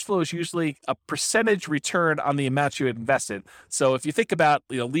cash flow is usually a percentage return on the amount you had invested. So if you think about,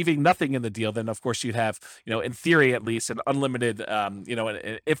 leaving nothing in the deal, then of course you'd have, in theory at least, an unlimited, an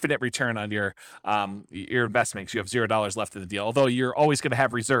infinite return on your investments. You have $0 left in the deal, although you're always going to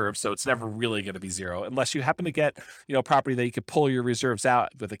have reserves. So it's never really going to be zero unless you happen to get, property that you could pull your reserves out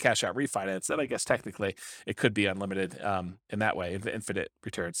with a cash out refinance. Then I guess technically it could be unlimited in that way, infinite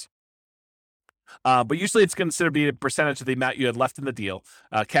returns. But usually it's considered to be a percentage of the amount you had left in the deal,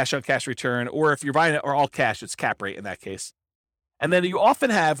 cash on cash return, or if you're buying it or all cash, it's cap rate in that case. And then you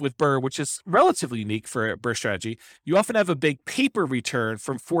often have with BRRRR, which is relatively unique for a BRRRR strategy, you often have a big paper return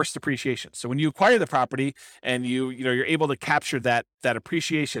from forced appreciation. So when you acquire the property and you're able to capture that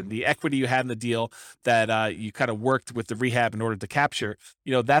appreciation, the equity you had in the deal that you kind of worked with the rehab in order to capture,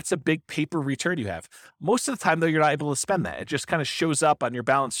 that's a big paper return you have. Most of the time, though, you're not able to spend that. It just kind of shows up on your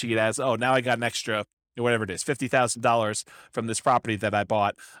balance sheet as, oh, now I got an extra, whatever it is, $50,000 from this property that I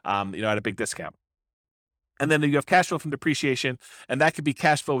bought, at a big discount. And then you have cash flow from depreciation, and that could be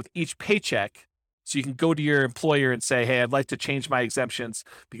cash flow with each paycheck So you can go to your employer and say, hey, I'd like to change my exemptions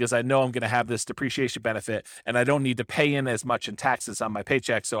because I know I'm going to have this depreciation benefit and I don't need to pay in as much in taxes on my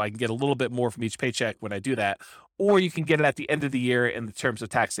paycheck, so I can get a little bit more from each paycheck when I do that. Or you can get it at the end of the year in the terms of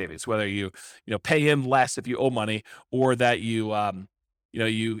tax savings, whether you pay in less if you owe money, or that you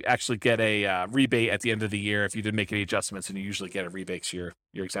actually get a rebate at the end of the year if you didn't make any adjustments, and you usually get a rebate because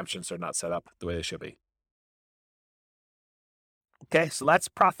your exemptions are not set up the way they should be. Okay, so that's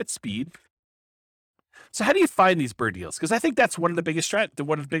profit speed. So how do you find these BRRRR deals? Because I think that's one of the biggest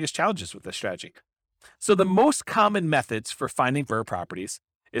challenges with this strategy. So the most common methods for finding BRRRR properties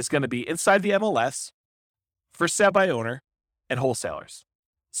is going to be inside the MLS, for sale by owner, and wholesalers.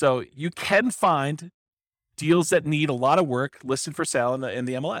 So you can find deals that need a lot of work listed for sale in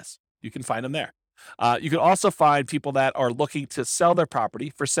the MLS. You can find them there. You can also find people that are looking to sell their property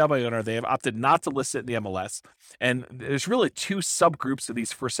for sale by owner. They have opted not to list it in the MLS. And there's really two subgroups of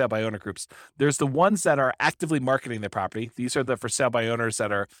these for sale by owner groups. There's the ones that are actively marketing their property. These are the for sale by owners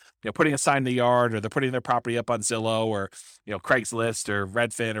that are putting a sign in the yard, or they're putting their property up on Zillow or Craigslist or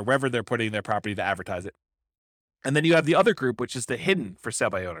Redfin or wherever they're putting their property to advertise it. And then you have the other group, which is the hidden for sale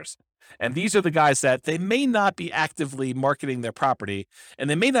by owners. And these are the guys that they may not be actively marketing their property, and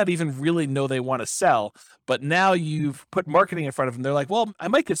they may not even really know they want to sell, but now you've put marketing in front of them. They're like, well, I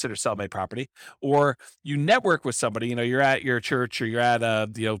might consider selling my property. Or you network with somebody, you're at your church, or you're at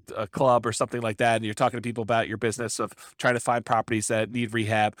a club or something like that, and you're talking to people about your business of trying to find properties that need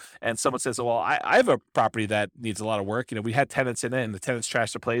rehab. And someone says, well, I have a property that needs a lot of work. We had tenants in it, and the tenants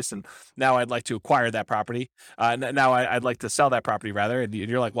trashed the place, and now I'd like to acquire that property. Now I'd like to sell that property rather. And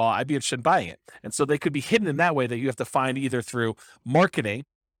you're like, well, I'd be interested in buying it. And so they could be hidden in that way, that you have to find either through marketing,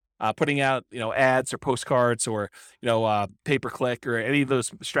 putting out, ads or postcards, or, pay-per-click, or any of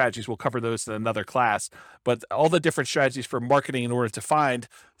those strategies. We'll cover those in another class, but all the different strategies for marketing in order to find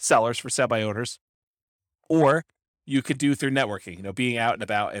sellers for sale by owners, or you could do through networking, being out and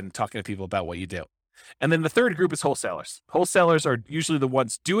about and talking to people about what you do. And then the third group is wholesalers. Wholesalers are usually the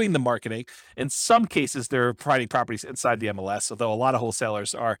ones doing the marketing. In some cases, they're providing properties inside the MLS, although a lot of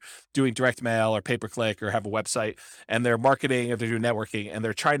wholesalers are doing direct mail or pay-per-click or have a website, and they're marketing, or they're doing networking, and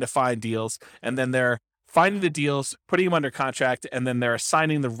they're trying to find deals, and then they're finding the deals, putting them under contract, and then they're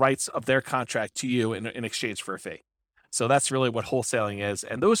assigning the rights of their contract to you in exchange for a fee. So that's really what wholesaling is.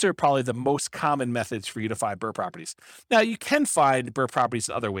 And those are probably the most common methods for you to find BRRRR properties. Now, you can find BRRRR properties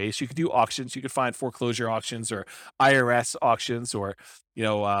in other ways. You could do auctions. You could find foreclosure auctions or IRS auctions, or,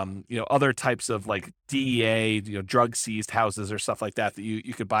 other types of like DEA, drug seized houses or stuff like that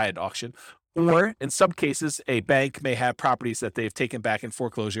you could buy at auction. Or in some cases, a bank may have properties that they've taken back in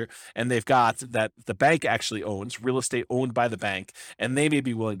foreclosure, and they've got that the bank actually owns, real estate owned by the bank, and they may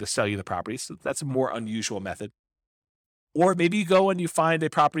be willing to sell you the property. So that's a more unusual method. Or maybe you go and you find a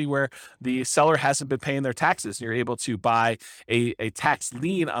property where the seller hasn't been paying their taxes, and you're able to buy a tax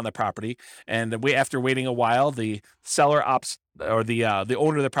lien on the property. And after waiting a while, the seller opts, or the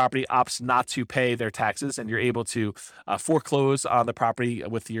owner of the property opts not to pay their taxes, and you're able to foreclose on the property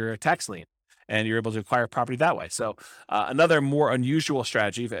with your tax lien, and you're able to acquire property that way. So another more unusual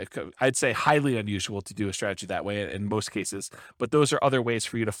strategy, I'd say highly unusual to do a strategy that way in most cases, but those are other ways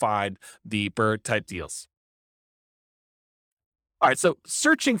for you to find the BRRRR type deals. All right, so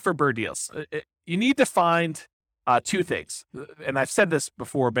searching for BRRRR deals, you need to find two things. And I've said this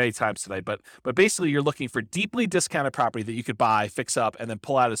before many times tonight, but basically you're looking for deeply discounted property that you could buy, fix up, and then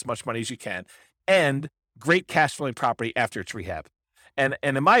pull out as much money as you can, and great cash flowing property after it's rehab. And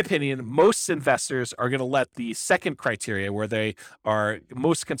in my opinion, most investors are going to let the second criteria, where they are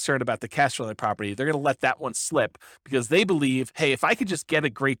most concerned about the cash flowing property, they're going to let that one slip, because they believe, hey, if I could just get a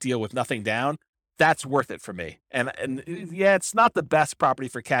great deal with nothing down, that's worth it for me. And yeah, it's not the best property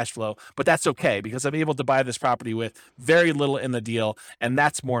for cash flow, but that's okay, because I'm able to buy this property with very little in the deal, and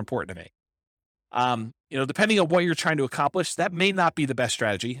that's more important to me. Depending on what you're trying to accomplish, that may not be the best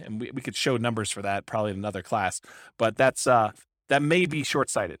strategy, and we could show numbers for that probably in another class, but that may be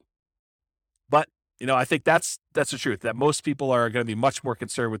short-sighted. But I think that's the truth, that most people are going to be much more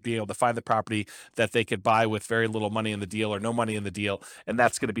concerned with being able to find the property that they could buy with very little money in the deal or no money in the deal, and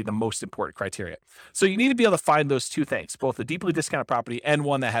that's going to be the most important criteria. So you need to be able to find those two things, both a deeply discounted property and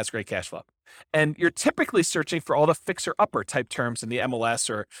one that has great cash flow. And you're typically searching for all the fixer-upper type terms in the MLS,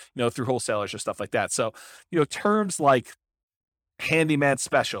 or through wholesalers or stuff like that. So terms like handyman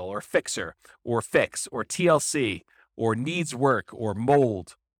special, or fixer, or fix, or TLC, or needs work, or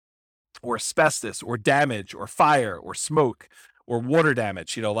mold, or asbestos, or damage, or fire, or smoke, or water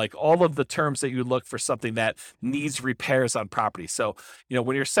damage, like all of the terms that you look for something that needs repairs on property. So,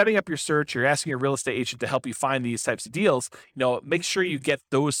 when you're setting up your search, you're asking your real estate agent to help you find these types of deals, make sure you get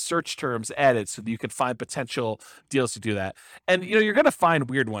those search terms added so that you can find potential deals to do that. And, you're going to find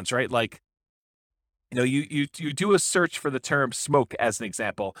weird ones, right? Like, you do a search for the term smoke as an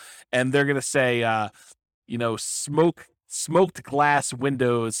example, and they're going to say, smoked glass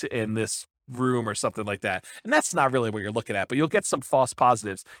windows in this room or something like that. And that's not really what you're looking at, but you'll get some false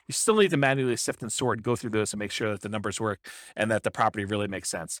positives. You still need to manually sift and sort and go through those and make sure that the numbers work and that the property really makes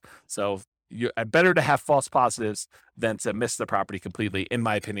sense. So better to have false positives than to miss the property completely, in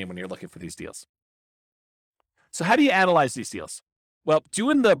my opinion, when you're looking for these deals. So how do you analyze these deals? Well,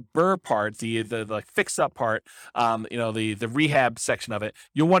 doing the BRRRR part, the like fix up part, the rehab section of it,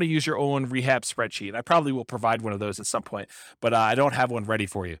 you'll want to use your own rehab spreadsheet. I probably will provide one of those at some point, but I don't have one ready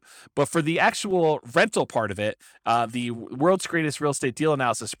for you. But for the actual rental part of it, the world's greatest real estate deal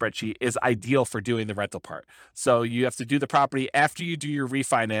analysis spreadsheet is ideal for doing the rental part. So you have to do the property after you do your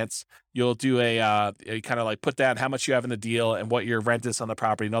refinance. You'll do a kind of like put down how much you have in the deal and what your rent is on the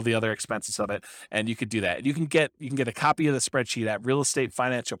property and all the other expenses of it. And you could do that. And you can get a copy of the spreadsheet at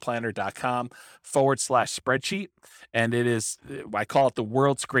realestatefinancialplanner.com/spreadsheet. And it is, I call it the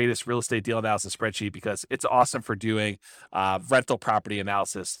world's greatest real estate deal analysis spreadsheet because it's awesome for doing rental property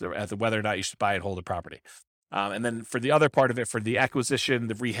analysis as to whether or not you should buy and hold a property. And then for the other part of it, for the acquisition,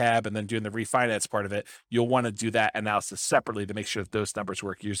 the rehab, and then doing the refinance part of it, you'll want to do that analysis separately to make sure that those numbers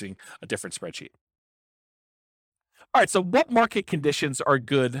work using a different spreadsheet. All right, so what market conditions are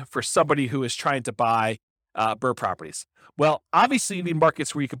good for somebody who is trying to buy BRRRR properties? Well, obviously you need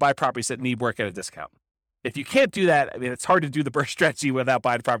markets where you can buy properties that need work at a discount. If you can't do that, I mean, it's hard to do the BRRRR strategy without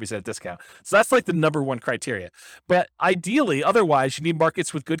buying properties at a discount. So that's like the number one criteria. But ideally, otherwise, you need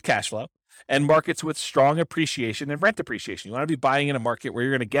markets with good cash flow and markets with strong appreciation and rent appreciation. You want to be buying in a market where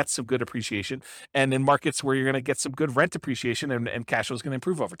you're going to get some good appreciation and in markets where you're going to get some good rent appreciation and cash flow is going to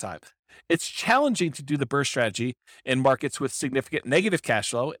improve over time. It's challenging to do the BRRRR strategy in markets with significant negative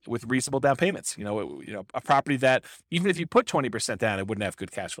cash flow with reasonable down payments. A property that even if you put 20% down, it wouldn't have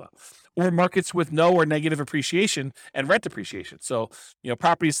good cash flow. Or markets with no or negative appreciation and rent appreciation. So,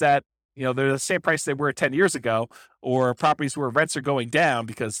 properties that they're the same price they were 10 years ago, or properties where rents are going down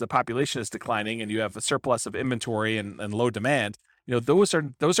because the population is declining and you have a surplus of inventory and low demand. Those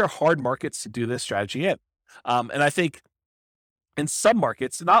are hard markets to do this strategy in. And I think in some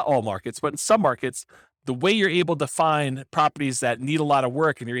markets, not all markets, but in some markets, the way you're able to find properties that need a lot of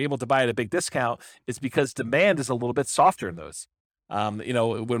work and you're able to buy at a big discount is because demand is a little bit softer in those.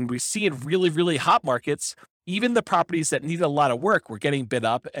 When we see in really, really hot markets, even the properties that need a lot of work were getting bid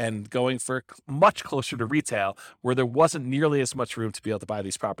up and going for much closer to retail, where there wasn't nearly as much room to be able to buy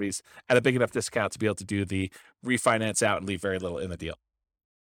these properties at a big enough discount to be able to do the refinance out and leave very little in the deal.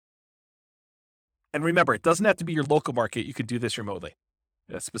 And remember, it doesn't have to be your local market. You can do this remotely,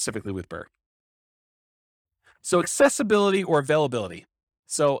 specifically with BRRRR. So accessibility or availability.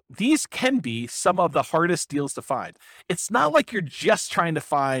 So these can be some of the hardest deals to find. It's not like you're just trying to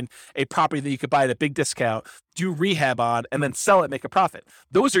find a property that you could buy at a big discount, do rehab on, and then sell it, make a profit.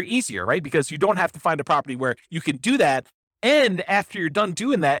 Those are easier, right? Because you don't have to find a property where you can do that. And after you're done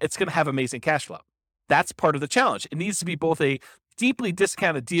doing that, it's going to have amazing cash flow. That's part of the challenge. It needs to be both a deeply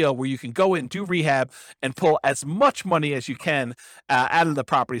discounted deal where you can go in, do rehab, and pull as much money as you can out of the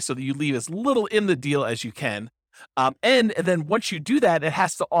property so that you leave as little in the deal as you can. And then once you do that, it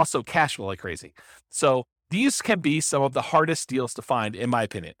has to also cash flow like crazy. So these can be some of the hardest deals to find, in my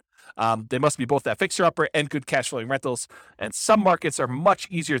opinion. They must be both that fixer-upper and good cash flowing rentals. And some markets are much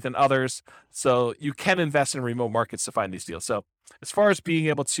easier than others. So you can invest in remote markets to find these deals. So as far as being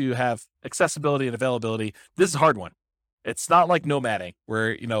able to have accessibility and availability, this is a hard one. It's not like nomading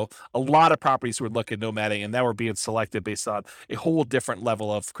where, a lot of properties would look at nomading and now we're being selected based on a whole different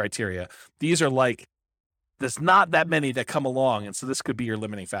level of criteria. These are like, there's not that many that come along, and so this could be your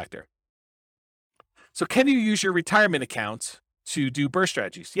limiting factor. So can you use your retirement account to do BRRRR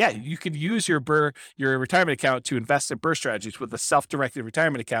strategies? Yeah, you can use your retirement account to invest in BRRRR strategies with a self-directed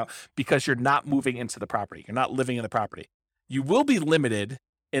retirement account because you're not moving into the property. You're not living in the property. You will be limited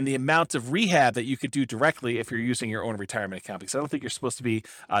in the amount of rehab that you could do directly if you're using your own retirement account, because I don't think you're supposed to be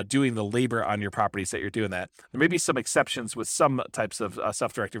doing the labor on your properties that you're doing that. There may be some exceptions with some types of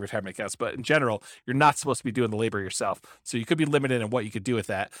self-directed retirement accounts, but in general, you're not supposed to be doing the labor yourself. So you could be limited in what you could do with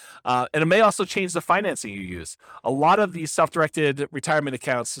that. And it may also change the financing you use. A lot of these self-directed retirement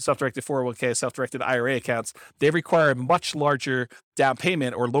accounts, self-directed 401k, self-directed IRA accounts, they require much larger down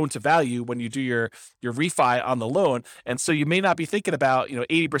payment or loan to value when you do your refi on the loan. And so you may not be thinking about,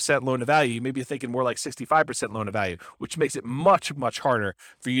 80% loan to value. You may be thinking more like 65% loan to value, which makes it much, much harder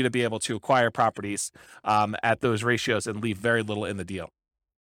for you to be able to acquire properties at those ratios and leave very little in the deal.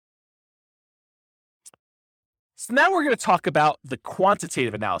 So now we're going to talk about the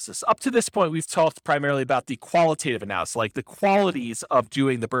quantitative analysis. Up to this point, we've talked primarily about the qualitative analysis, like the qualities of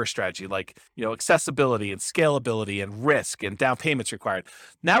doing the BRRRR strategy, like accessibility and scalability and risk and down payments required.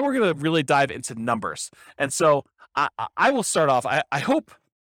 Now we're going to really dive into numbers. And so I will start off. I hope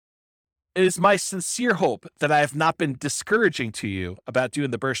it is my sincere hope that I have not been discouraging to you about doing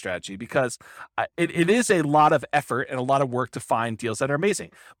the BRRRR strategy, because it is a lot of effort and a lot of work to find deals that are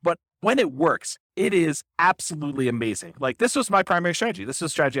amazing. But when it works, it is absolutely amazing. Like, this was my primary strategy. This is the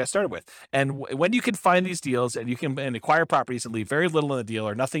strategy I started with. And when you can find these deals and you can acquire properties and leave very little in the deal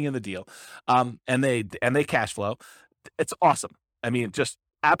or nothing in the deal, and they cash flow, it's awesome. I mean, just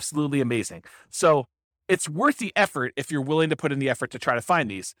absolutely amazing. So it's worth the effort if you're willing to put in the effort to try to find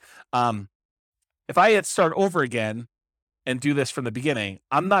these. If I had to start over again and do this from the beginning,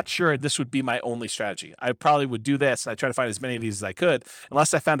 I'm not sure this would be my only strategy. I probably would do this and I try to find as many of these as I could,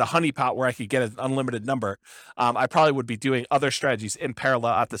 unless I found a honeypot where I could get an unlimited number. I probably would be doing other strategies in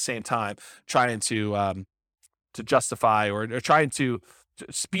parallel at the same time, trying to justify or trying to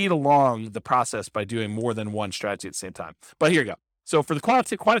speed along the process by doing more than one strategy at the same time. But here you go. So for the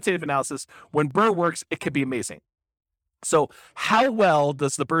quantitative analysis, when BRRRR works, it can be amazing. So how well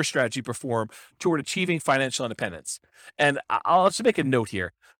does the BRRRR strategy perform toward achieving financial independence? And I'll just make a note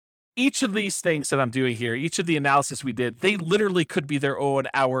here. Each of these things that I'm doing here, each of the analysis we did, they literally could be their own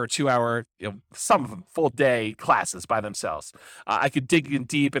hour, 2 hour, some of them full day classes by themselves. I could dig in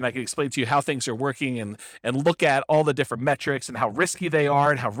deep and I could explain to you how things are working and look at all the different metrics and how risky they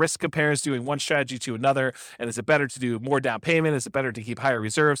are and how risk compares doing one strategy to another. And is it better to do more down payment? Is it better to keep higher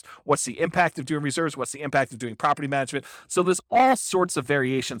reserves? What's the impact of doing reserves? What's the impact of doing property management? So there's all sorts of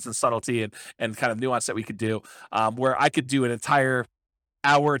variations and subtlety and kind of nuance that we could do, where I could do an entire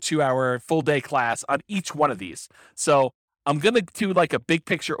hour, 2 hour, full day class on each one of these. So I'm going to do like a big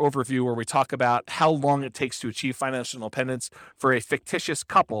picture overview where we talk about how long it takes to achieve financial independence for a fictitious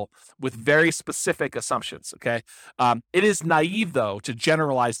couple with very specific assumptions. Okay. It is naive, though, to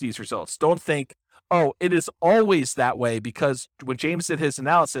generalize these results. Don't think, oh, it is always that way, because when James did his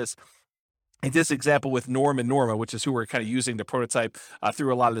analysis, in this example with Norm and Norma, which is who we're kind of using to prototype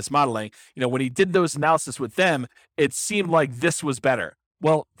through a lot of this modeling, when he did those analysis with them, it seemed like this was better.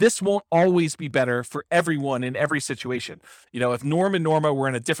 Well, this won't always be better for everyone in every situation. If Norm and Norma were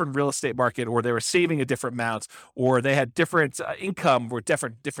in a different real estate market, or they were saving a different amount, or they had different income or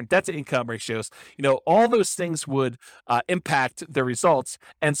different debt to income ratios, all those things would impact their results.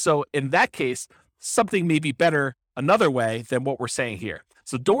 And so in that case, something may be better another way than what we're saying here.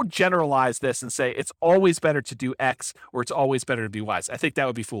 So don't generalize this and say it's always better to do X or it's always better to do Y. I think that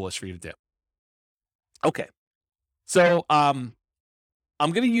would be foolish for you to do. Okay. So,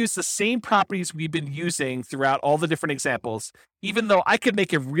 I'm going to use the same properties we've been using throughout all the different examples, even though I could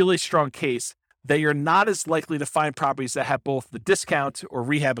make a really strong case that you're not as likely to find properties that have both the discount or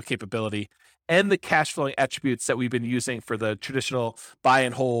rehab capability and the cash flowing attributes that we've been using for the traditional buy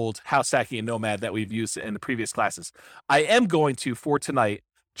and hold, house hacking, and nomad that we've used in the previous classes. I am going to, for tonight,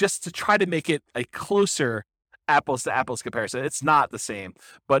 just to try to make it a closer apples to apples comparison. It's not the same,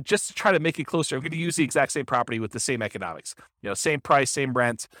 but just to try to make it closer, I'm going to use the exact same property with the same economics, same price, same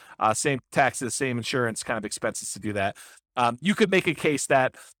rent, same taxes, same insurance kind of expenses to do that. You could make a case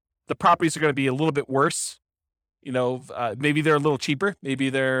that the properties are going to be a little bit worse. Maybe they're a little cheaper. Maybe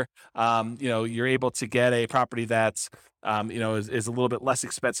they're, you're able to get a property that's, is a little bit less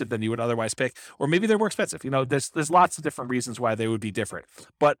expensive than you would otherwise pick, or maybe they're more expensive. There's lots of different reasons why they would be different,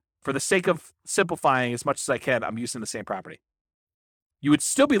 but for the sake of simplifying as much as I can, I'm using the same property. You would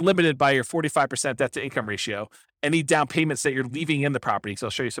still be limited by your 45% debt to income ratio, any down payments that you're leaving in the property, so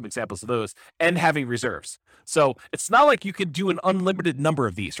I'll show you some examples of those, and having reserves. So it's not like you can do an unlimited number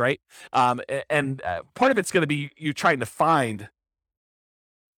of these, right? And part of it's going to be you trying to find,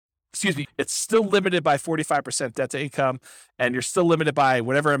 it's still limited by 45% debt to income, and you're still limited by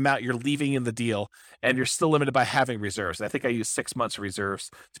whatever amount you're leaving in the deal, and you're still limited by having reserves. I think I use 6 months reserves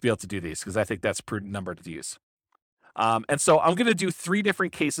to be able to do these because I think that's a prudent number to use. And so I'm going to do 3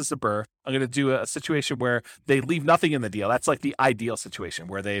 different cases of BRRRR. I'm going to do a situation where they leave nothing in the deal. That's like the ideal situation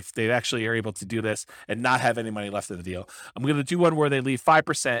where they actually are able to do this and not have any money left in the deal. I'm going to do one where they leave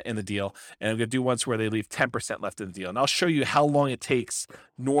 5% in the deal, and I'm going to do ones where they leave 10% left in the deal. And I'll show you how long it takes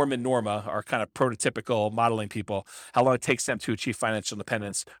Norm and Norma, our kind of prototypical modeling people, how long it takes them to achieve financial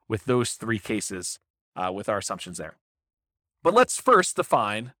independence with those 3 cases with our assumptions there. But let's first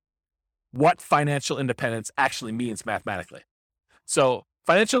define what financial independence actually means mathematically. So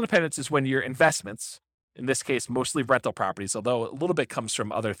financial independence is when your investments, in this case, mostly rental properties, although a little bit comes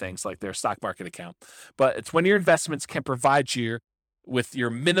from other things like their stock market account, but it's when your investments can provide you with your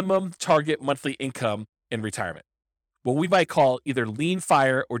minimum target monthly income in retirement. What we might call either lean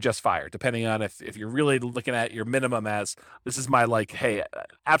fire or just fire, depending on if you're really looking at your minimum as this is my hey,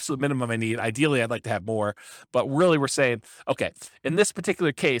 absolute minimum I need. Ideally, I'd like to have more, but really we're saying, okay, in this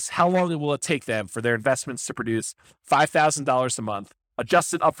particular case, how long will it take them for their investments to produce $5,000 a month,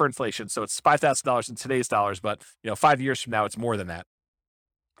 adjusted up for inflation? So it's $5,000 in today's dollars, but 5 years from now, it's more than that.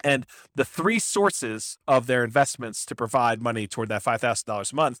 And the three sources of their investments to provide money toward that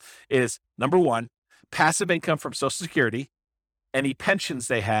 $5,000 a month is number one, passive income from Social Security, any pensions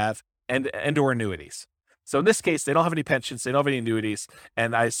they have, and or annuities. So in this case, they don't have any pensions, they don't have any annuities,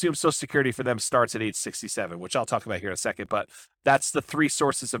 and I assume Social Security for them starts at age 67, which I'll talk about here in a second, but that's the three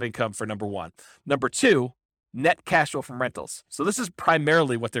sources of income for number one. Number two, net cash flow from rentals. So this is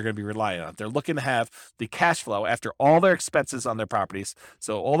primarily what they're going to be relying on. They're looking to have the cash flow after all their expenses on their properties.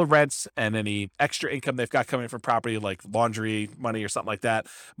 So all the rents and any extra income they've got coming from property like laundry money or something like that,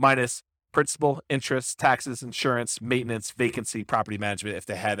 minus principal, interest, taxes, insurance, maintenance, vacancy, property management, if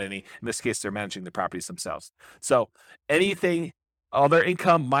they had any. In this case, they're managing the properties themselves. So anything, all their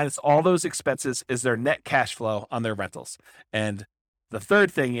income minus all those expenses is their net cash flow on their rentals. And the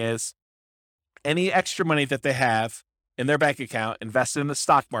third thing is any extra money that they have in their bank account invested in the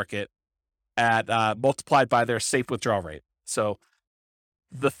stock market at multiplied by their safe withdrawal rate. So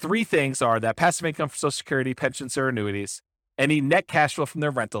the three things are that passive income for Social Security, pensions, or annuities, any net cash flow from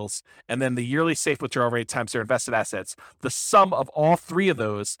their rentals, and then the yearly safe withdrawal rate times their invested assets. The sum of all three of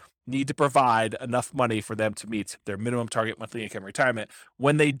those need to provide enough money for them to meet their minimum target monthly income retirement.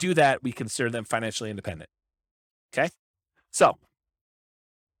 When they do that, we consider them financially independent. Okay? So,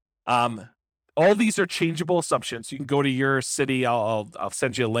 all these are changeable assumptions. You can go to your city. I'll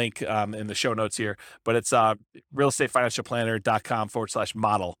send you a link in the show notes here, but it's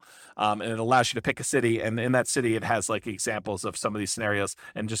realestatefinancialplanner.com/model. And it allows you to pick a city. And in that city, it has examples of some of these scenarios,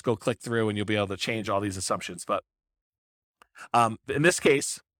 and just go click through and you'll be able to change all these assumptions. But in this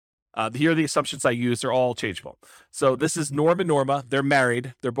case, here are the assumptions I use. They're all changeable. So this is Norm and Norma. They're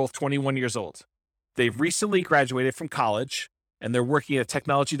married. They're both 21 years old. They've recently graduated from college, and they're working in a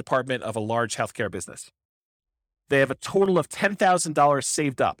technology department of a large healthcare business. They have a total of $10,000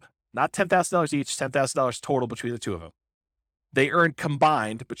 saved up, not $10,000 each, $10,000 total between the two of them. They earn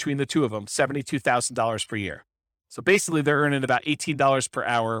combined between the two of them $72,000 per year. So basically, they're earning about $18 per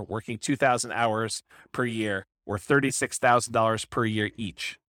hour, working 2,000 hours per year, or $36,000 per year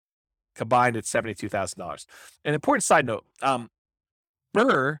each. Combined, it's $72,000. An important side note,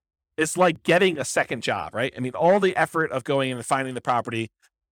 BRRRR is like getting a second job, right? I mean, all the effort of going in and finding the property,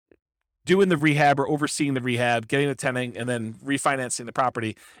 doing the rehab or overseeing the rehab, getting the tenant, and then refinancing the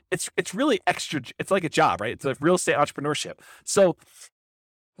property. It's really extra. It's like a job, right? It's like real estate entrepreneurship. So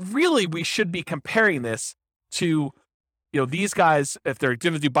really, we should be comparing this to, these guys, if they're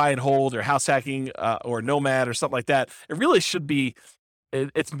going to do buy and hold or house hacking or nomad or something like that, it really should be,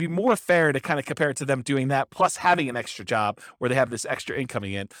 it'd be more fair to kind of compare it to them doing that, plus having an extra job where they have this extra income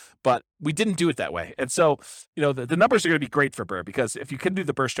coming in. But we didn't do it that way. And so, the numbers are going to be great for BRRRR, because if you can do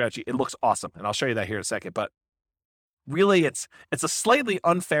the BRRRR strategy, it looks awesome. And I'll show you that here in a second. But really, it's a slightly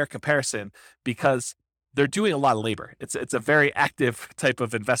unfair comparison because they're doing a lot of labor. It's a very active type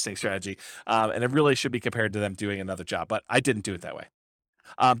of investing strategy. And it really should be compared to them doing another job. But I didn't do it that way.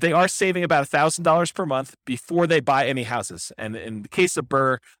 They are saving about $1,000 per month before they buy any houses. And in the case of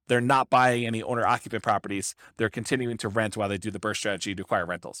BRRRR, they're not buying any owner-occupant properties. They're continuing to rent while they do the BRRRR strategy to acquire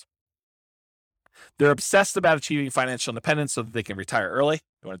rentals. They're obsessed about achieving financial independence so that they can retire early.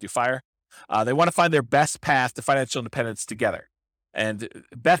 They want to do FIRE. They want to find their best path to financial independence together. And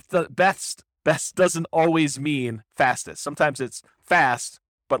best doesn't always mean fastest. Sometimes it's fast,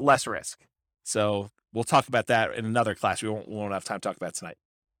 but less risk. So we'll talk about that in another class. We won't have time to talk about it tonight.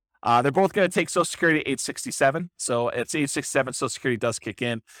 They're both going to take Social Security at age 67. So at age 67, Social Security does kick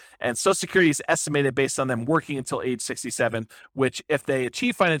in. And Social Security is estimated based on them working until age 67, which if they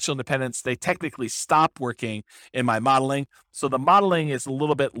achieve financial independence, they technically stop working in my modeling. So the modeling is a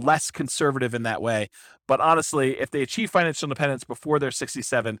little bit less conservative in that way. But honestly, if they achieve financial independence before they're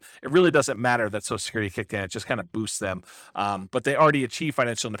 67, it really doesn't matter that Social Security kicked in. It just kind of boosts them. But they already achieved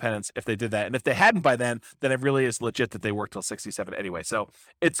financial independence if they did that. And if they hadn't by then it really is legit that they worked till 67 anyway. So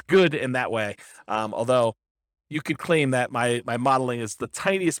it's good in that way. Although you could claim that my modeling is the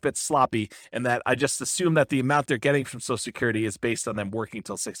tiniest bit sloppy, and that I just assume that the amount they're getting from Social Security is based on them working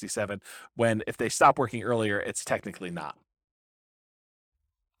till 67, when if they stop working earlier, it's technically not.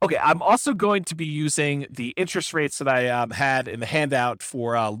 Okay, I'm also going to be using the interest rates that I had in the handout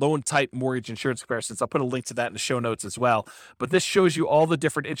for loan type mortgage insurance comparisons. I'll put a link to that in the show notes as well. But this shows you all the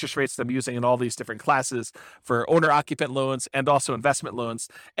different interest rates that I'm using in all these different classes for owner occupant loans and also investment loans.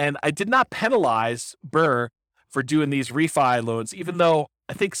 And I did not penalize BRRRR for doing these refi loans, even though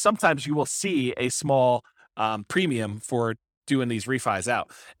I think sometimes you will see a small premium for doing these refis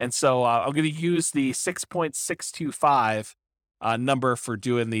out. And so I'm going to use the 6.625 number for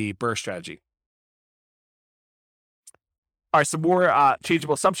doing the BRRRR strategy. All right, some more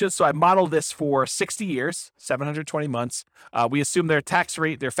changeable assumptions. So I modeled this for 60 years, 720 months. We assume their tax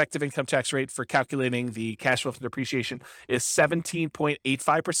rate, their effective income tax rate for calculating the cash flow from depreciation is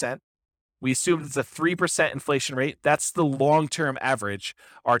 17.85%. We assumed it's a 3% inflation rate. That's the long-term average.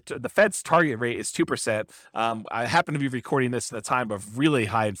 The Fed's target rate is 2%. I happen to be recording this in a time of really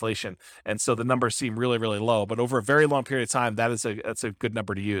high inflation, and so the numbers seem really, really low. But over a very long period of time, that's a good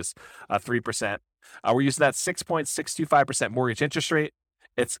number to use, 3%. We're using that 6.625% mortgage interest rate.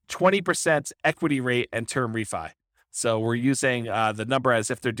 It's 20% equity rate and term refi. So we're using the number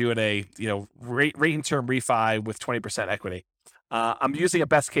as if they're doing a rate and term refi with 20% equity. I'm using a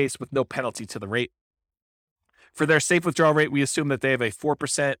best case with no penalty to the rate. For their safe withdrawal rate, we assume that they have a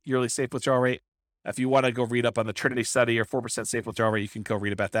 4% yearly safe withdrawal rate. If you want to go read up on the Trinity study or 4% safe withdrawal rate, you can go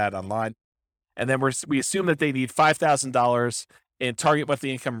read about that online. And then we assume that they need $5,000 in target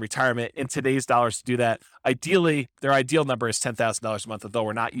monthly income retirement in today's dollars to do that. Ideally, their ideal number is $10,000 a month, although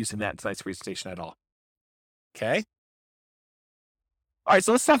we're not using that in tonight's presentation at all. Okay. All right,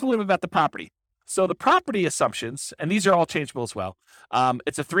 so let's talk a little bit about the property. So the property assumptions, and these are all changeable as well.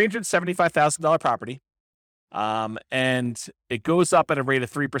 It's a $375,000 property, and it goes up at a rate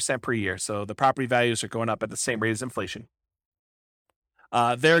of 3% per year. So the property values are going up at the same rate as inflation.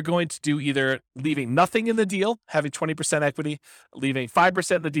 They're going to do either leaving nothing in the deal, having 20% equity, leaving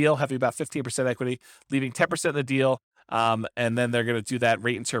 5% in the deal, having about 15% equity, leaving 10% in the deal, and then they're going to do that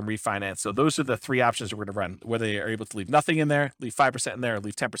rate and term refinance. So those are the three options we're going to run, whether they are able to leave nothing in there, leave 5% in there, or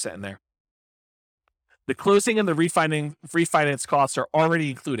leave 10% in there. The closing and the refinance costs are already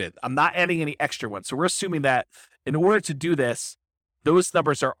included. I'm not adding any extra ones. So we're assuming that in order to do this, those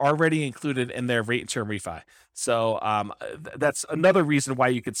numbers are already included in their rate and term refi. So that's another reason why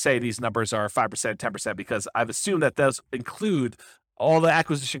you could say these numbers are 5%, 10%, because I've assumed that those include all the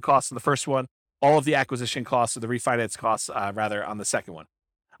acquisition costs in the first one, all of the acquisition costs or the refinance costs, rather, on the second one,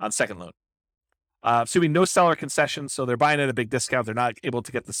 on second loan. Assuming no seller concessions, so they're buying at a big discount. They're not able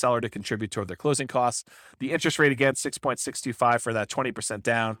to get the seller to contribute toward their closing costs. The interest rate, again, 6.625 for that 20%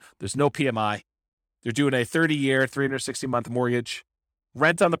 down. There's no PMI. They're doing a 30-year, 360-month mortgage.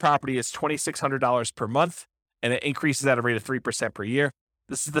 Rent on the property is $2,600 per month, and it increases at a rate of 3% per year.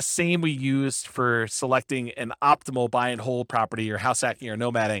 This is the same we used for selecting an optimal buy and hold property or house hacking or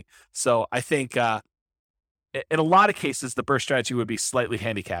nomading. So I think in a lot of cases, the BRRRR strategy would be slightly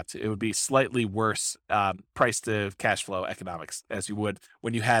handicapped. It would be slightly worse price to cash flow economics, as you would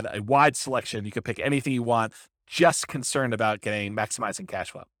when you had a wide selection. You could pick anything you want, just concerned about maximizing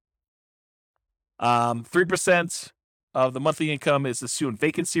cash flow. 3% of the monthly income is assumed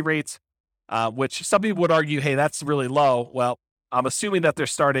vacancy rates, which some people would argue, hey, that's really low. Well, I'm assuming that they're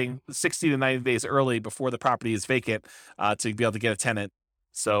starting 60 to 90 days early before the property is vacant to be able to get a tenant.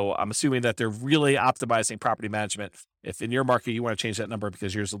 So I'm assuming that they're really optimizing property management. If in your market you want to change that number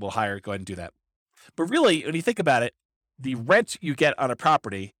because yours is a little higher, go ahead and do that. But really, when you think about it, the rent you get on a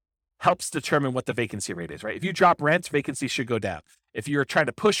property helps determine what the vacancy rate is, right? If you drop rent, vacancy should go down. If you're trying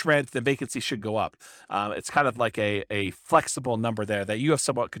to push rent, then vacancy should go up. It's kind of like a flexible number there that you have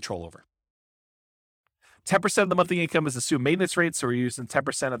somewhat control over. 10% of the monthly income is assumed maintenance rate. So we're using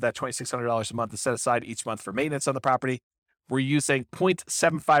 10% of that $2,600 a month to set aside each month for maintenance on the property. We're using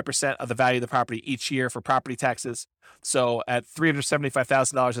 0.75% of the value of the property each year for property taxes. So at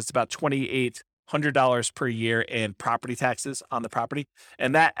 $375,000, that's about $2,800 per year in property taxes on the property.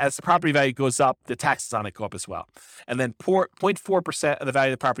 And that, as the property value goes up, the taxes on it go up as well. And then 0.4% of the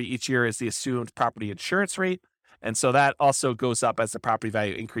value of the property each year is the assumed property insurance rate. And so that also goes up as the property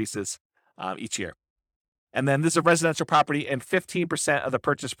value increases each year. And then this is a residential property, and 15% of the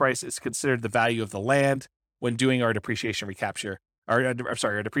purchase price is considered the value of the land when doing our depreciation recapture, our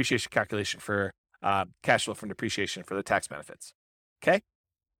depreciation calculation for cash flow from depreciation for the tax benefits. Okay?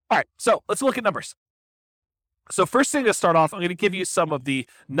 All right, so let's look at numbers. So first thing to start off, I'm going to give you some of the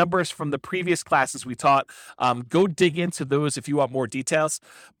numbers from the previous classes we taught. Go dig into those if you want more details,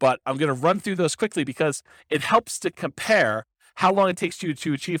 but I'm going to run through those quickly because it helps to compare how long it takes you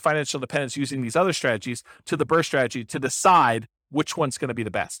to achieve financial independence using these other strategies to the BRRRR strategy to decide which one's going to be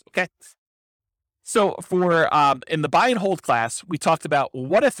the best, okay? So for in the buy and hold class, we talked about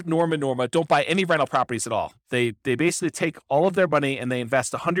what if Norm and Norma don't buy any rental properties at all? They basically take all of their money and they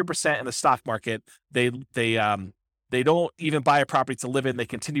invest 100% in the stock market. They don't even buy a property to live in. They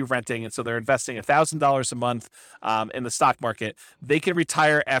continue renting, and so they're investing $1,000 a month in the stock market. They can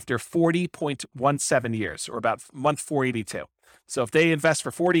retire after 40.17 years, or about month 482. So if they invest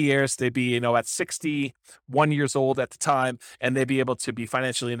for 40 years, they'd be, at 61 years old at the time, and they'd be able to be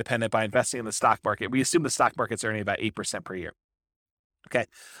financially independent by investing in the stock market. We assume the stock market's earning about 8% per year. Okay.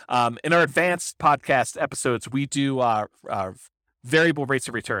 In our advanced podcast episodes, we do variable rates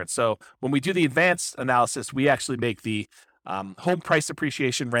of return. So when we do the advanced analysis, we actually make the home price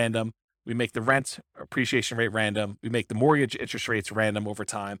appreciation random. We make the rent appreciation rate random. We make the mortgage interest rates random over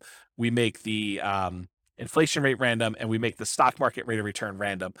time. We make the inflation rate random, and we make the stock market rate of return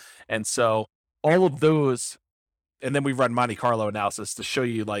random. And so all of those, and then we run Monte Carlo analysis to show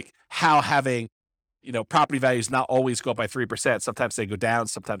you like how having, property values not always go up by 3%. Sometimes they go down,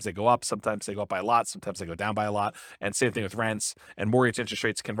 sometimes they go up, sometimes they go up by a lot, sometimes they go down by a lot. And same thing with rents, and mortgage interest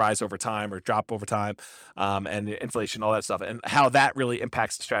rates can rise over time or drop over time, and inflation, all that stuff, and how that really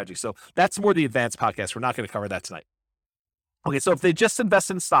impacts the strategy. So that's more the advanced podcast. We're not going to cover that tonight. Okay, so if they just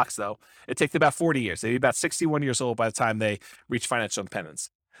invest in stocks, though, it takes about 40 years. They'd be about 61 years old by the time they reach financial independence.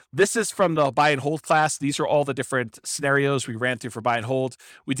 This is from the buy and hold class. These are all the different scenarios we ran through for buy and hold.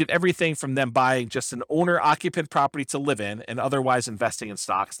 We did everything from them buying just an owner-occupant property to live in and otherwise investing in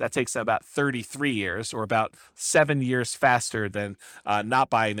stocks. That takes them about 33 years, or about 7 years faster than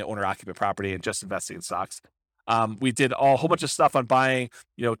not buying the owner-occupant property and just investing in stocks. We did a whole bunch of stuff on buying,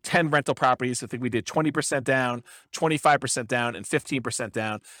 10 rental properties. I think we did 20% down, 25% down, and 15%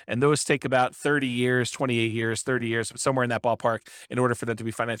 down. And those take about 30 years, 28 years, 30 years, somewhere in that ballpark, in order for them to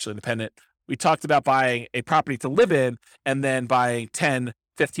be financially independent. We talked about buying a property to live in and then buying 10,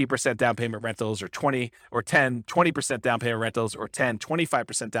 15% down payment rentals, or 20% down payment rentals, or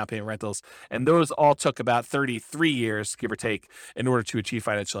 25% down payment rentals. And those all took about 33 years, give or take, in order to achieve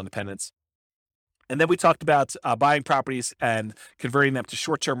financial independence. And then we talked about buying properties and converting them to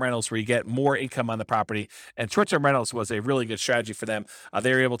short-term rentals where you get more income on the property. And short-term rentals was a really good strategy for them.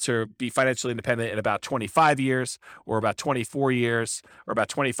 They were able to be financially independent in about 25 years, or about 24 years, or about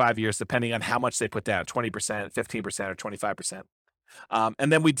 25 years, depending on how much they put down, 20%, 15%, or 25%.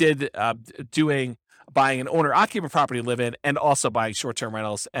 And then we did buying an owner-occupant property to live in and also buying short-term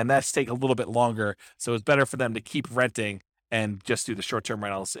rentals. And that's take a little bit longer. So it's better for them to keep renting and just do the short-term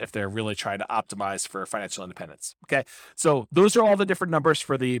rentals if they're really trying to optimize for financial independence. Okay, so those are all the different numbers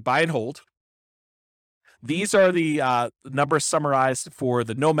for the buy and hold. These are the numbers summarized for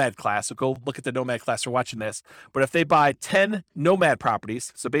the Nomad class. So go look at the Nomad class for watching this. But if they buy 10 Nomad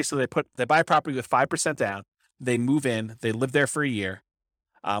properties, so basically they buy a property with 5% down, they move in, they live there for a year,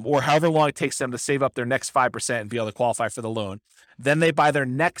 or however long it takes them to save up their next 5% and be able to qualify for the loan. Then they buy their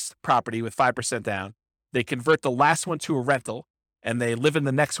next property with 5% down. They convert the last one to a rental, and they live in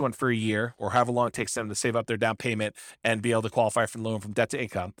the next one for a year, or however long it takes them to save up their down payment and be able to qualify for the loan from debt to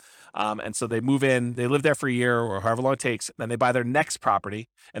income. And so they move in, they live there for a year, or however long it takes. Then they buy their next property,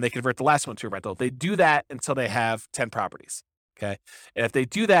 and they convert the last one to a rental. They do that until they have 10 properties. Okay. And if they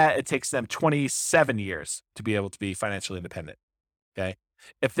do that, it takes them 27 years to be able to be financially independent. Okay.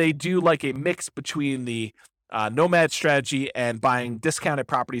 If they do like a mix between the Nomad strategy and buying discounted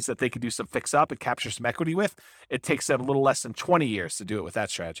properties that they could do some fix up and capture some equity with, it takes them a little less than 20 years to do it with that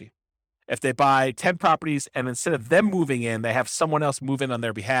strategy. If they buy 10 properties and instead of them moving in, they have someone else move in on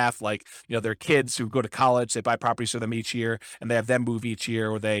their behalf, like, their kids who go to college, they buy properties for them each year and they have them move each year,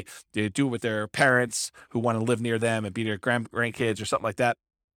 or they do it with their parents who want to live near them and be their grandkids or something like that.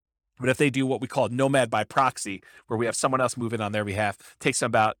 But if they do what we call Nomad by proxy, where we have someone else move in on their behalf, it takes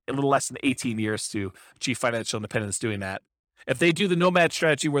them about a little less than 18 years to achieve financial independence doing that. If they do the Nomad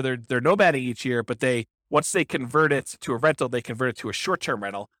strategy where they're nomading each year, but once they convert it to a rental, they convert it to a short-term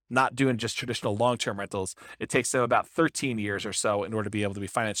rental, not doing just traditional long-term rentals, it takes them about 13 years or so in order to be able to be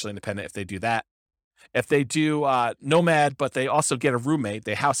financially independent if they do that. If they do Nomad, but they also get a roommate,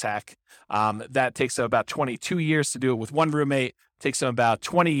 they house hack, that takes them about 22 years to do it with one roommate, takes them about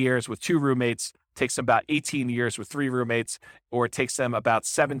 20 years with two roommates, takes them about 18 years with three roommates, or it takes them about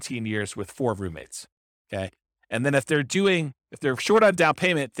 17 years with four roommates. Okay. And then if they're short on down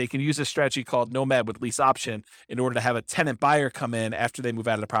payment, they can use a strategy called Nomad with lease option in order to have a tenant buyer come in after they move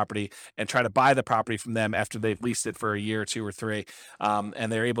out of the property and try to buy the property from them after they've leased it for a year, 2 or 3.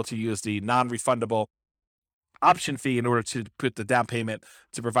 And they're able to use the non-refundable option fee in order to put the down payment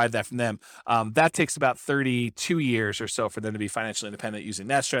to provide that from them. That takes about 32 years or so for them to be financially independent using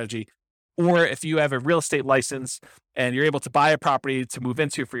that strategy. Or if you have a real estate license and you're able to buy a property to move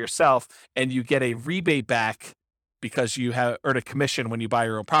into for yourself and you get a rebate back because you have earned a commission when you buy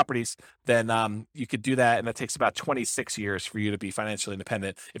your own properties, then you could do that. And it takes about 26 years for you to be financially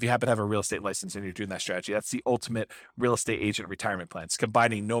independent if you happen to have a real estate license and you're doing that strategy. That's the ultimate real estate agent retirement plan. It's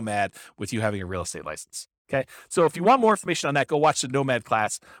combining Nomad with you having a real estate license. Okay. So if you want more information on that, go watch the Nomad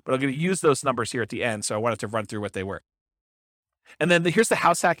class, but I'm going to use those numbers here at the end. So I wanted to run through what they were. And then here's the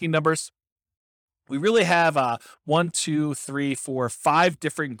house hacking numbers. We really have 5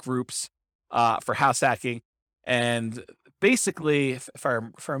 different groups for house hacking. And basically, if I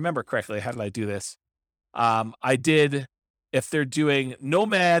remember correctly, how did I do this? I did, if they're doing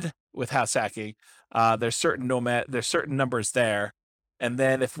Nomad with house hacking, there's certain numbers there. And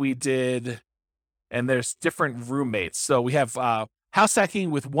then if we did, and there's different roommates. So we have house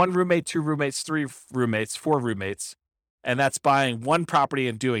hacking with 1 roommate, 2 roommates, 3 roommates, 4 roommates. And that's buying one property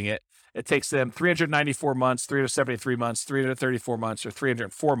and doing it. It takes them 394 months, 373 months, 334 months, or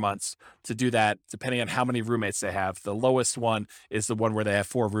 304 months to do that, depending on how many roommates they have. The lowest one is the one where they have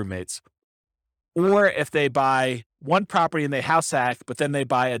 4 roommates. Or if they buy one property and they house hack, but then they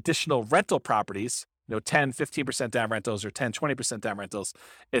buy additional rental properties, 10, 15% down rentals or 10, 20% down rentals,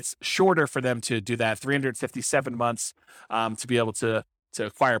 it's shorter for them to do that, 357 months to be able to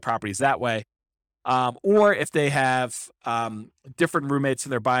acquire properties that way. Or if they have different roommates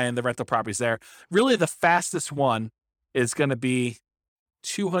and they're buying the rental properties there, really the fastest one is going to be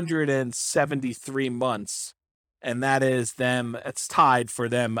 273 months. And that is them, it's tied for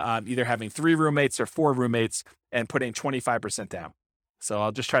them either having 3 roommates or 4 roommates and putting 25% down. So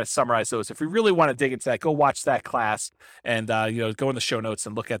I'll just try to summarize those. If we really want to dig into that, go watch that class and go in the show notes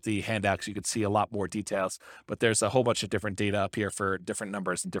and look at the handouts. You can see a lot more details, but there's a whole bunch of different data up here for different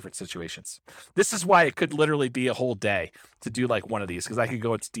numbers and different situations. This is why it could literally be a whole day to do like one of these, because I could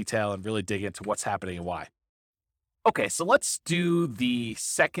go into detail and really dig into what's happening and why. Okay, so let's do the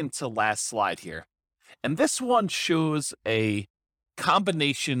second to last slide here. And this one shows a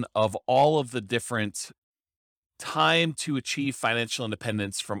combination of all of the different time to achieve financial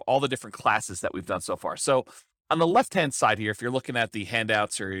independence from all the different classes that we've done so far. So on the left-hand side here, if you're looking at the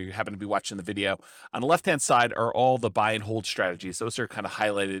handouts or you happen to be watching the video, on the left-hand side are all the buy and hold strategies. Those are kind of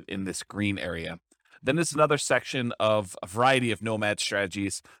highlighted in this green area. Then there's another section of a variety of Nomad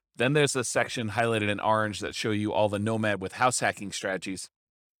strategies. Then there's a section highlighted in orange that show you all the Nomad with house hacking strategies.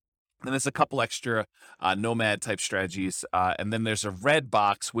 Then there's a couple extra Nomad type strategies. And then there's a red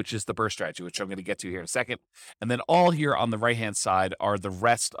box, which is the BRRRR strategy, which I'm going to get to here in a second. And then all here on the right-hand side are the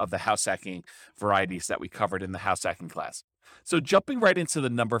rest of the house hacking varieties that we covered in the house hacking class. So jumping right into the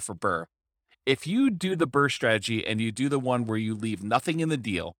number for BRRRR, if you do the BRRRR strategy and you do the one where you leave nothing in the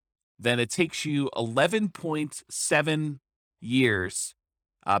deal, then it takes you 11.7 years,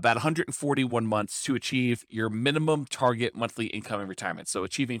 about 141 months to achieve your minimum target monthly income in retirement. So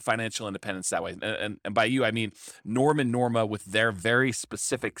achieving financial independence that way. And by you, I mean Norm and Norma with their very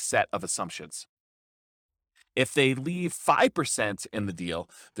specific set of assumptions. If they leave 5% in the deal,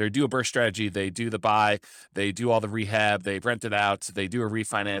 they do a BRRRR strategy, they do the buy, they do all the rehab, they rent it out, they do a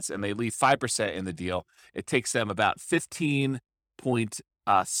refinance, and they leave 5% in the deal, it takes them about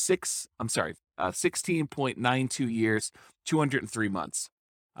 16.92 years, 203 months.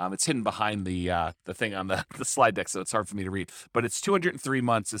 It's hidden behind the thing on the slide deck, so it's hard for me to read. But it's 203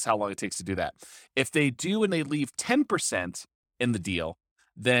 months is how long it takes to do that. If they do and they leave 10% in the deal,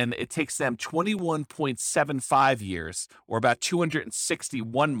 then it takes them 21.75 years, or about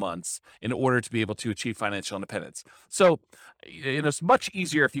 261 months, in order to be able to achieve financial independence. So it's much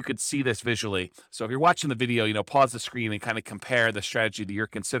easier if you could see this visually. So if you're watching the video, pause the screen and kind of compare the strategy that you're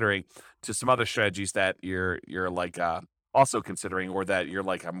considering to some other strategies that you're like also considering, or that you're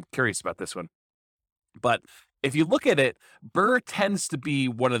like, I'm curious about this one. But if you look at it, BRRRR tends to be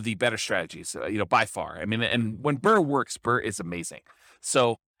one of the better strategies, by far. I mean, and when BRRRR works, BRRRR is amazing.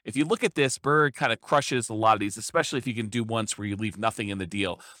 So if you look at this, BRRRR kind of crushes a lot of these, especially if you can do ones where you leave nothing in the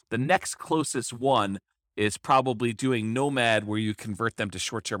deal. The next closest one is probably doing Nomad, where you convert them to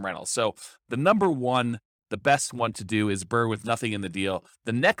short-term rentals. So the number one, the best one to do is BRRRR with nothing in the deal.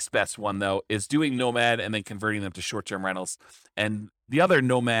 The next best one, though, is doing Nomad and then converting them to short-term rentals. And the other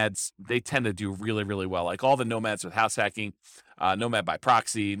Nomads, they tend to do really, really well. Like all the Nomads with house hacking, Nomad by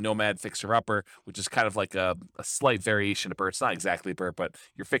proxy, Nomad fixer-upper, which is kind of like a slight variation of BRRRR. It's not exactly BRRRR, but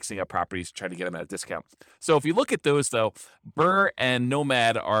you're fixing up properties, trying to get them at a discount. So if you look at those, though, BRRRR and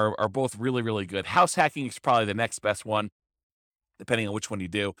Nomad are both really, really good. House hacking is probably the next best one, depending on which one you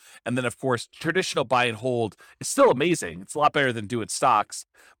do. And then, of course, traditional buy and hold is still amazing. It's a lot better than doing stocks,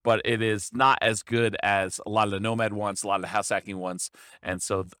 but it is not as good as a lot of the nomad ones, a lot of the house hacking ones. And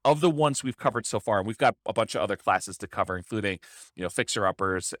so of the ones we've covered so far, and we've got a bunch of other classes to cover, including, fixer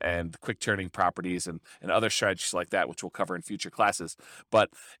uppers and quick turning properties and other strategies like that, which we'll cover in future classes. But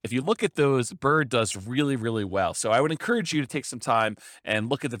if you look at those, BRRRR does really, really well. So I would encourage you to take some time and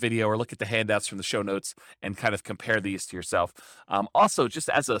look at the video or look at the handouts from the show notes and kind of compare these to yourself. Also, just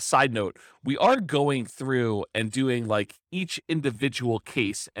as a side note, we are going through and doing like each individual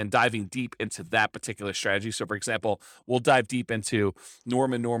case and diving deep into that particular strategy. So for example, we'll dive deep into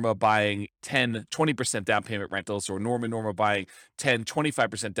Norma buying 20% down payment rentals, or Norma buying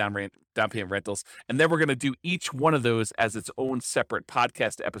 25% down payment rentals. And then we're going to do each one of those as its own separate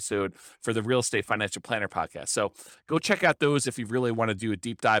podcast episode for the Real Estate Financial Planner podcast. So go check out those if you really want to do a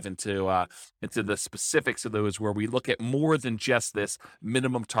deep dive into the specifics of those, where we look at more than just this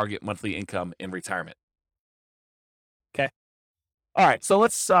minimum target monthly income in retirement. Okay. All right. So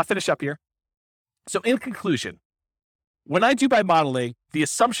let's finish up here. So in conclusion, when I do my modeling, the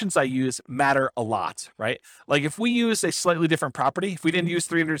assumptions I use matter a lot, right? Like if we use a slightly different property, if we didn't use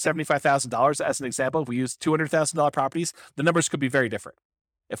 $375,000 as an example, if we use $200,000 properties, the numbers could be very different.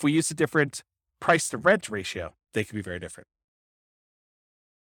 If we use a different price to rent ratio, they could be very different.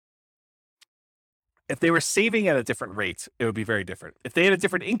 If they were saving at a different rate, it would be very different. If they had a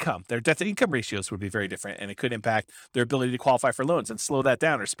different income, their debt to income ratios would be very different, and it could impact their ability to qualify for loans and slow that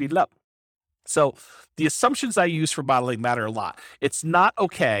down or speed it up. So the assumptions I use for modeling matter a lot. It's not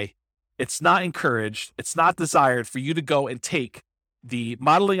okay. It's not encouraged. It's not desired for you to go and take the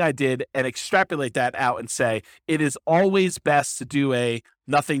modeling I did and extrapolate that out and say, it is always best to do a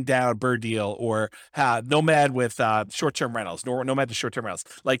nothing down BRRRR deal, or nomad with short-term rentals, nomad to short-term rentals.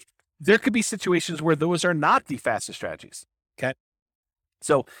 Like, there could be situations where those are not the fastest strategies, okay?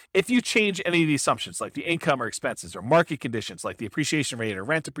 So if you change any of the assumptions, like the income or expenses or market conditions, like the appreciation rate or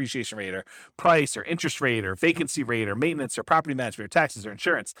rent appreciation rate or price or interest rate or vacancy rate or maintenance or property management or taxes or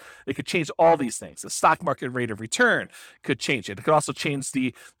insurance, it could change all these things. The stock market rate of return could change it. It could also change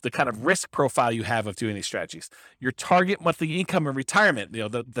the kind of risk profile you have of doing these strategies. Your target monthly income in retirement,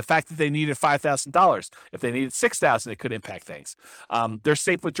 the fact that they needed $5,000, if they needed $6,000, it could impact things. Their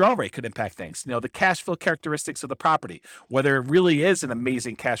safe withdrawal rate could impact things. The cash flow characteristics of the property, whether it really is an amazing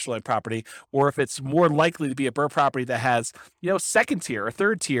cash flowing property, or if it's more likely to be a BRRRR property that has, second tier or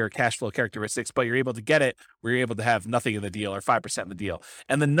third tier cash flow characteristics, but you're able to get it where you're able to have nothing in the deal or 5% in the deal.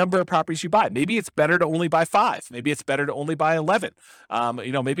 And the number of properties you buy. Maybe it's better to only buy 5. Maybe it's better to only buy 11.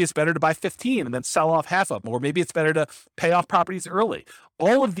 Maybe it's better to buy 15 and then sell off half of them, or maybe it's better to pay off properties early.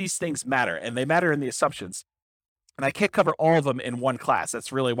 All of these things matter, and they matter in the assumptions. And I can't cover all of them in one class.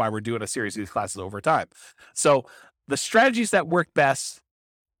 That's really why we're doing a series of these classes over time. So the strategies that work best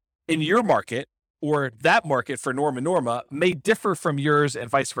in your market or that market for Norma may differ from yours and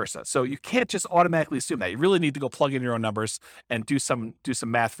vice versa. So you can't just automatically assume that. You really need to go plug in your own numbers and do some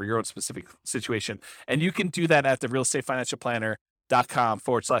math for your own specific situation. And you can do that at the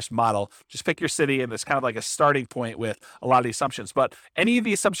realestatefinancialplanner.com/model. Just pick your city, and it's kind of like a starting point with a lot of the assumptions. But any of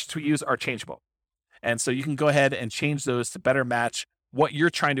the assumptions we use are changeable. And so you can go ahead and change those to better match what you're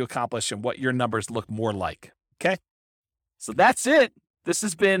trying to accomplish and what your numbers look more like. Okay? So that's it. This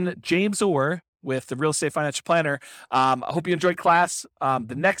has been James Orr with the Real Estate Financial Planner. I hope you enjoyed class.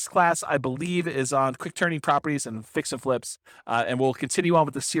 The next class, I believe, is on quick turning properties and fix and flips. And we'll continue on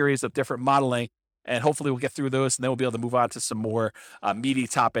with the series of different modeling. And hopefully we'll get through those, and then we'll be able to move on to some more meaty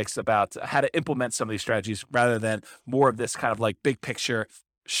topics about how to implement some of these strategies, rather than more of this kind of like big picture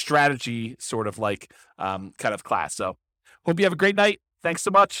strategy sort of like kind of class. So hope you have a great night. Thanks so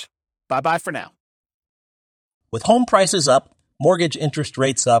much. Bye-bye for now. With home prices up, mortgage interest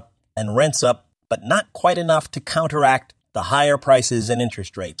rates up, and rents up, but not quite enough to counteract the higher prices and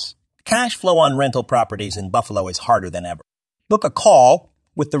interest rates, cash flow on rental properties in Buffalo is harder than ever. Book a call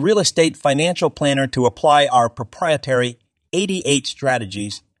with the Real Estate Financial Planner to apply our proprietary 88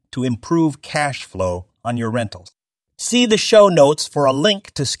 strategies to improve cash flow on your rentals. See the show notes for a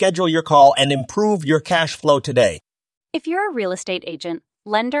link to schedule your call and improve your cash flow today. If you're a real estate agent,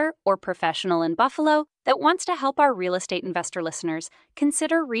 lender, or professional in Buffalo that wants to help our real estate investor listeners,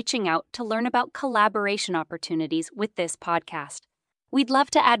 consider reaching out to learn about collaboration opportunities with this podcast. We'd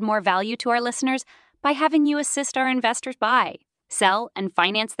love to add more value to our listeners by having you assist our investors buy, sell, and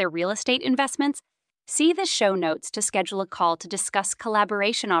finance their real estate investments. See the show notes to schedule a call to discuss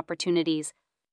collaboration opportunities.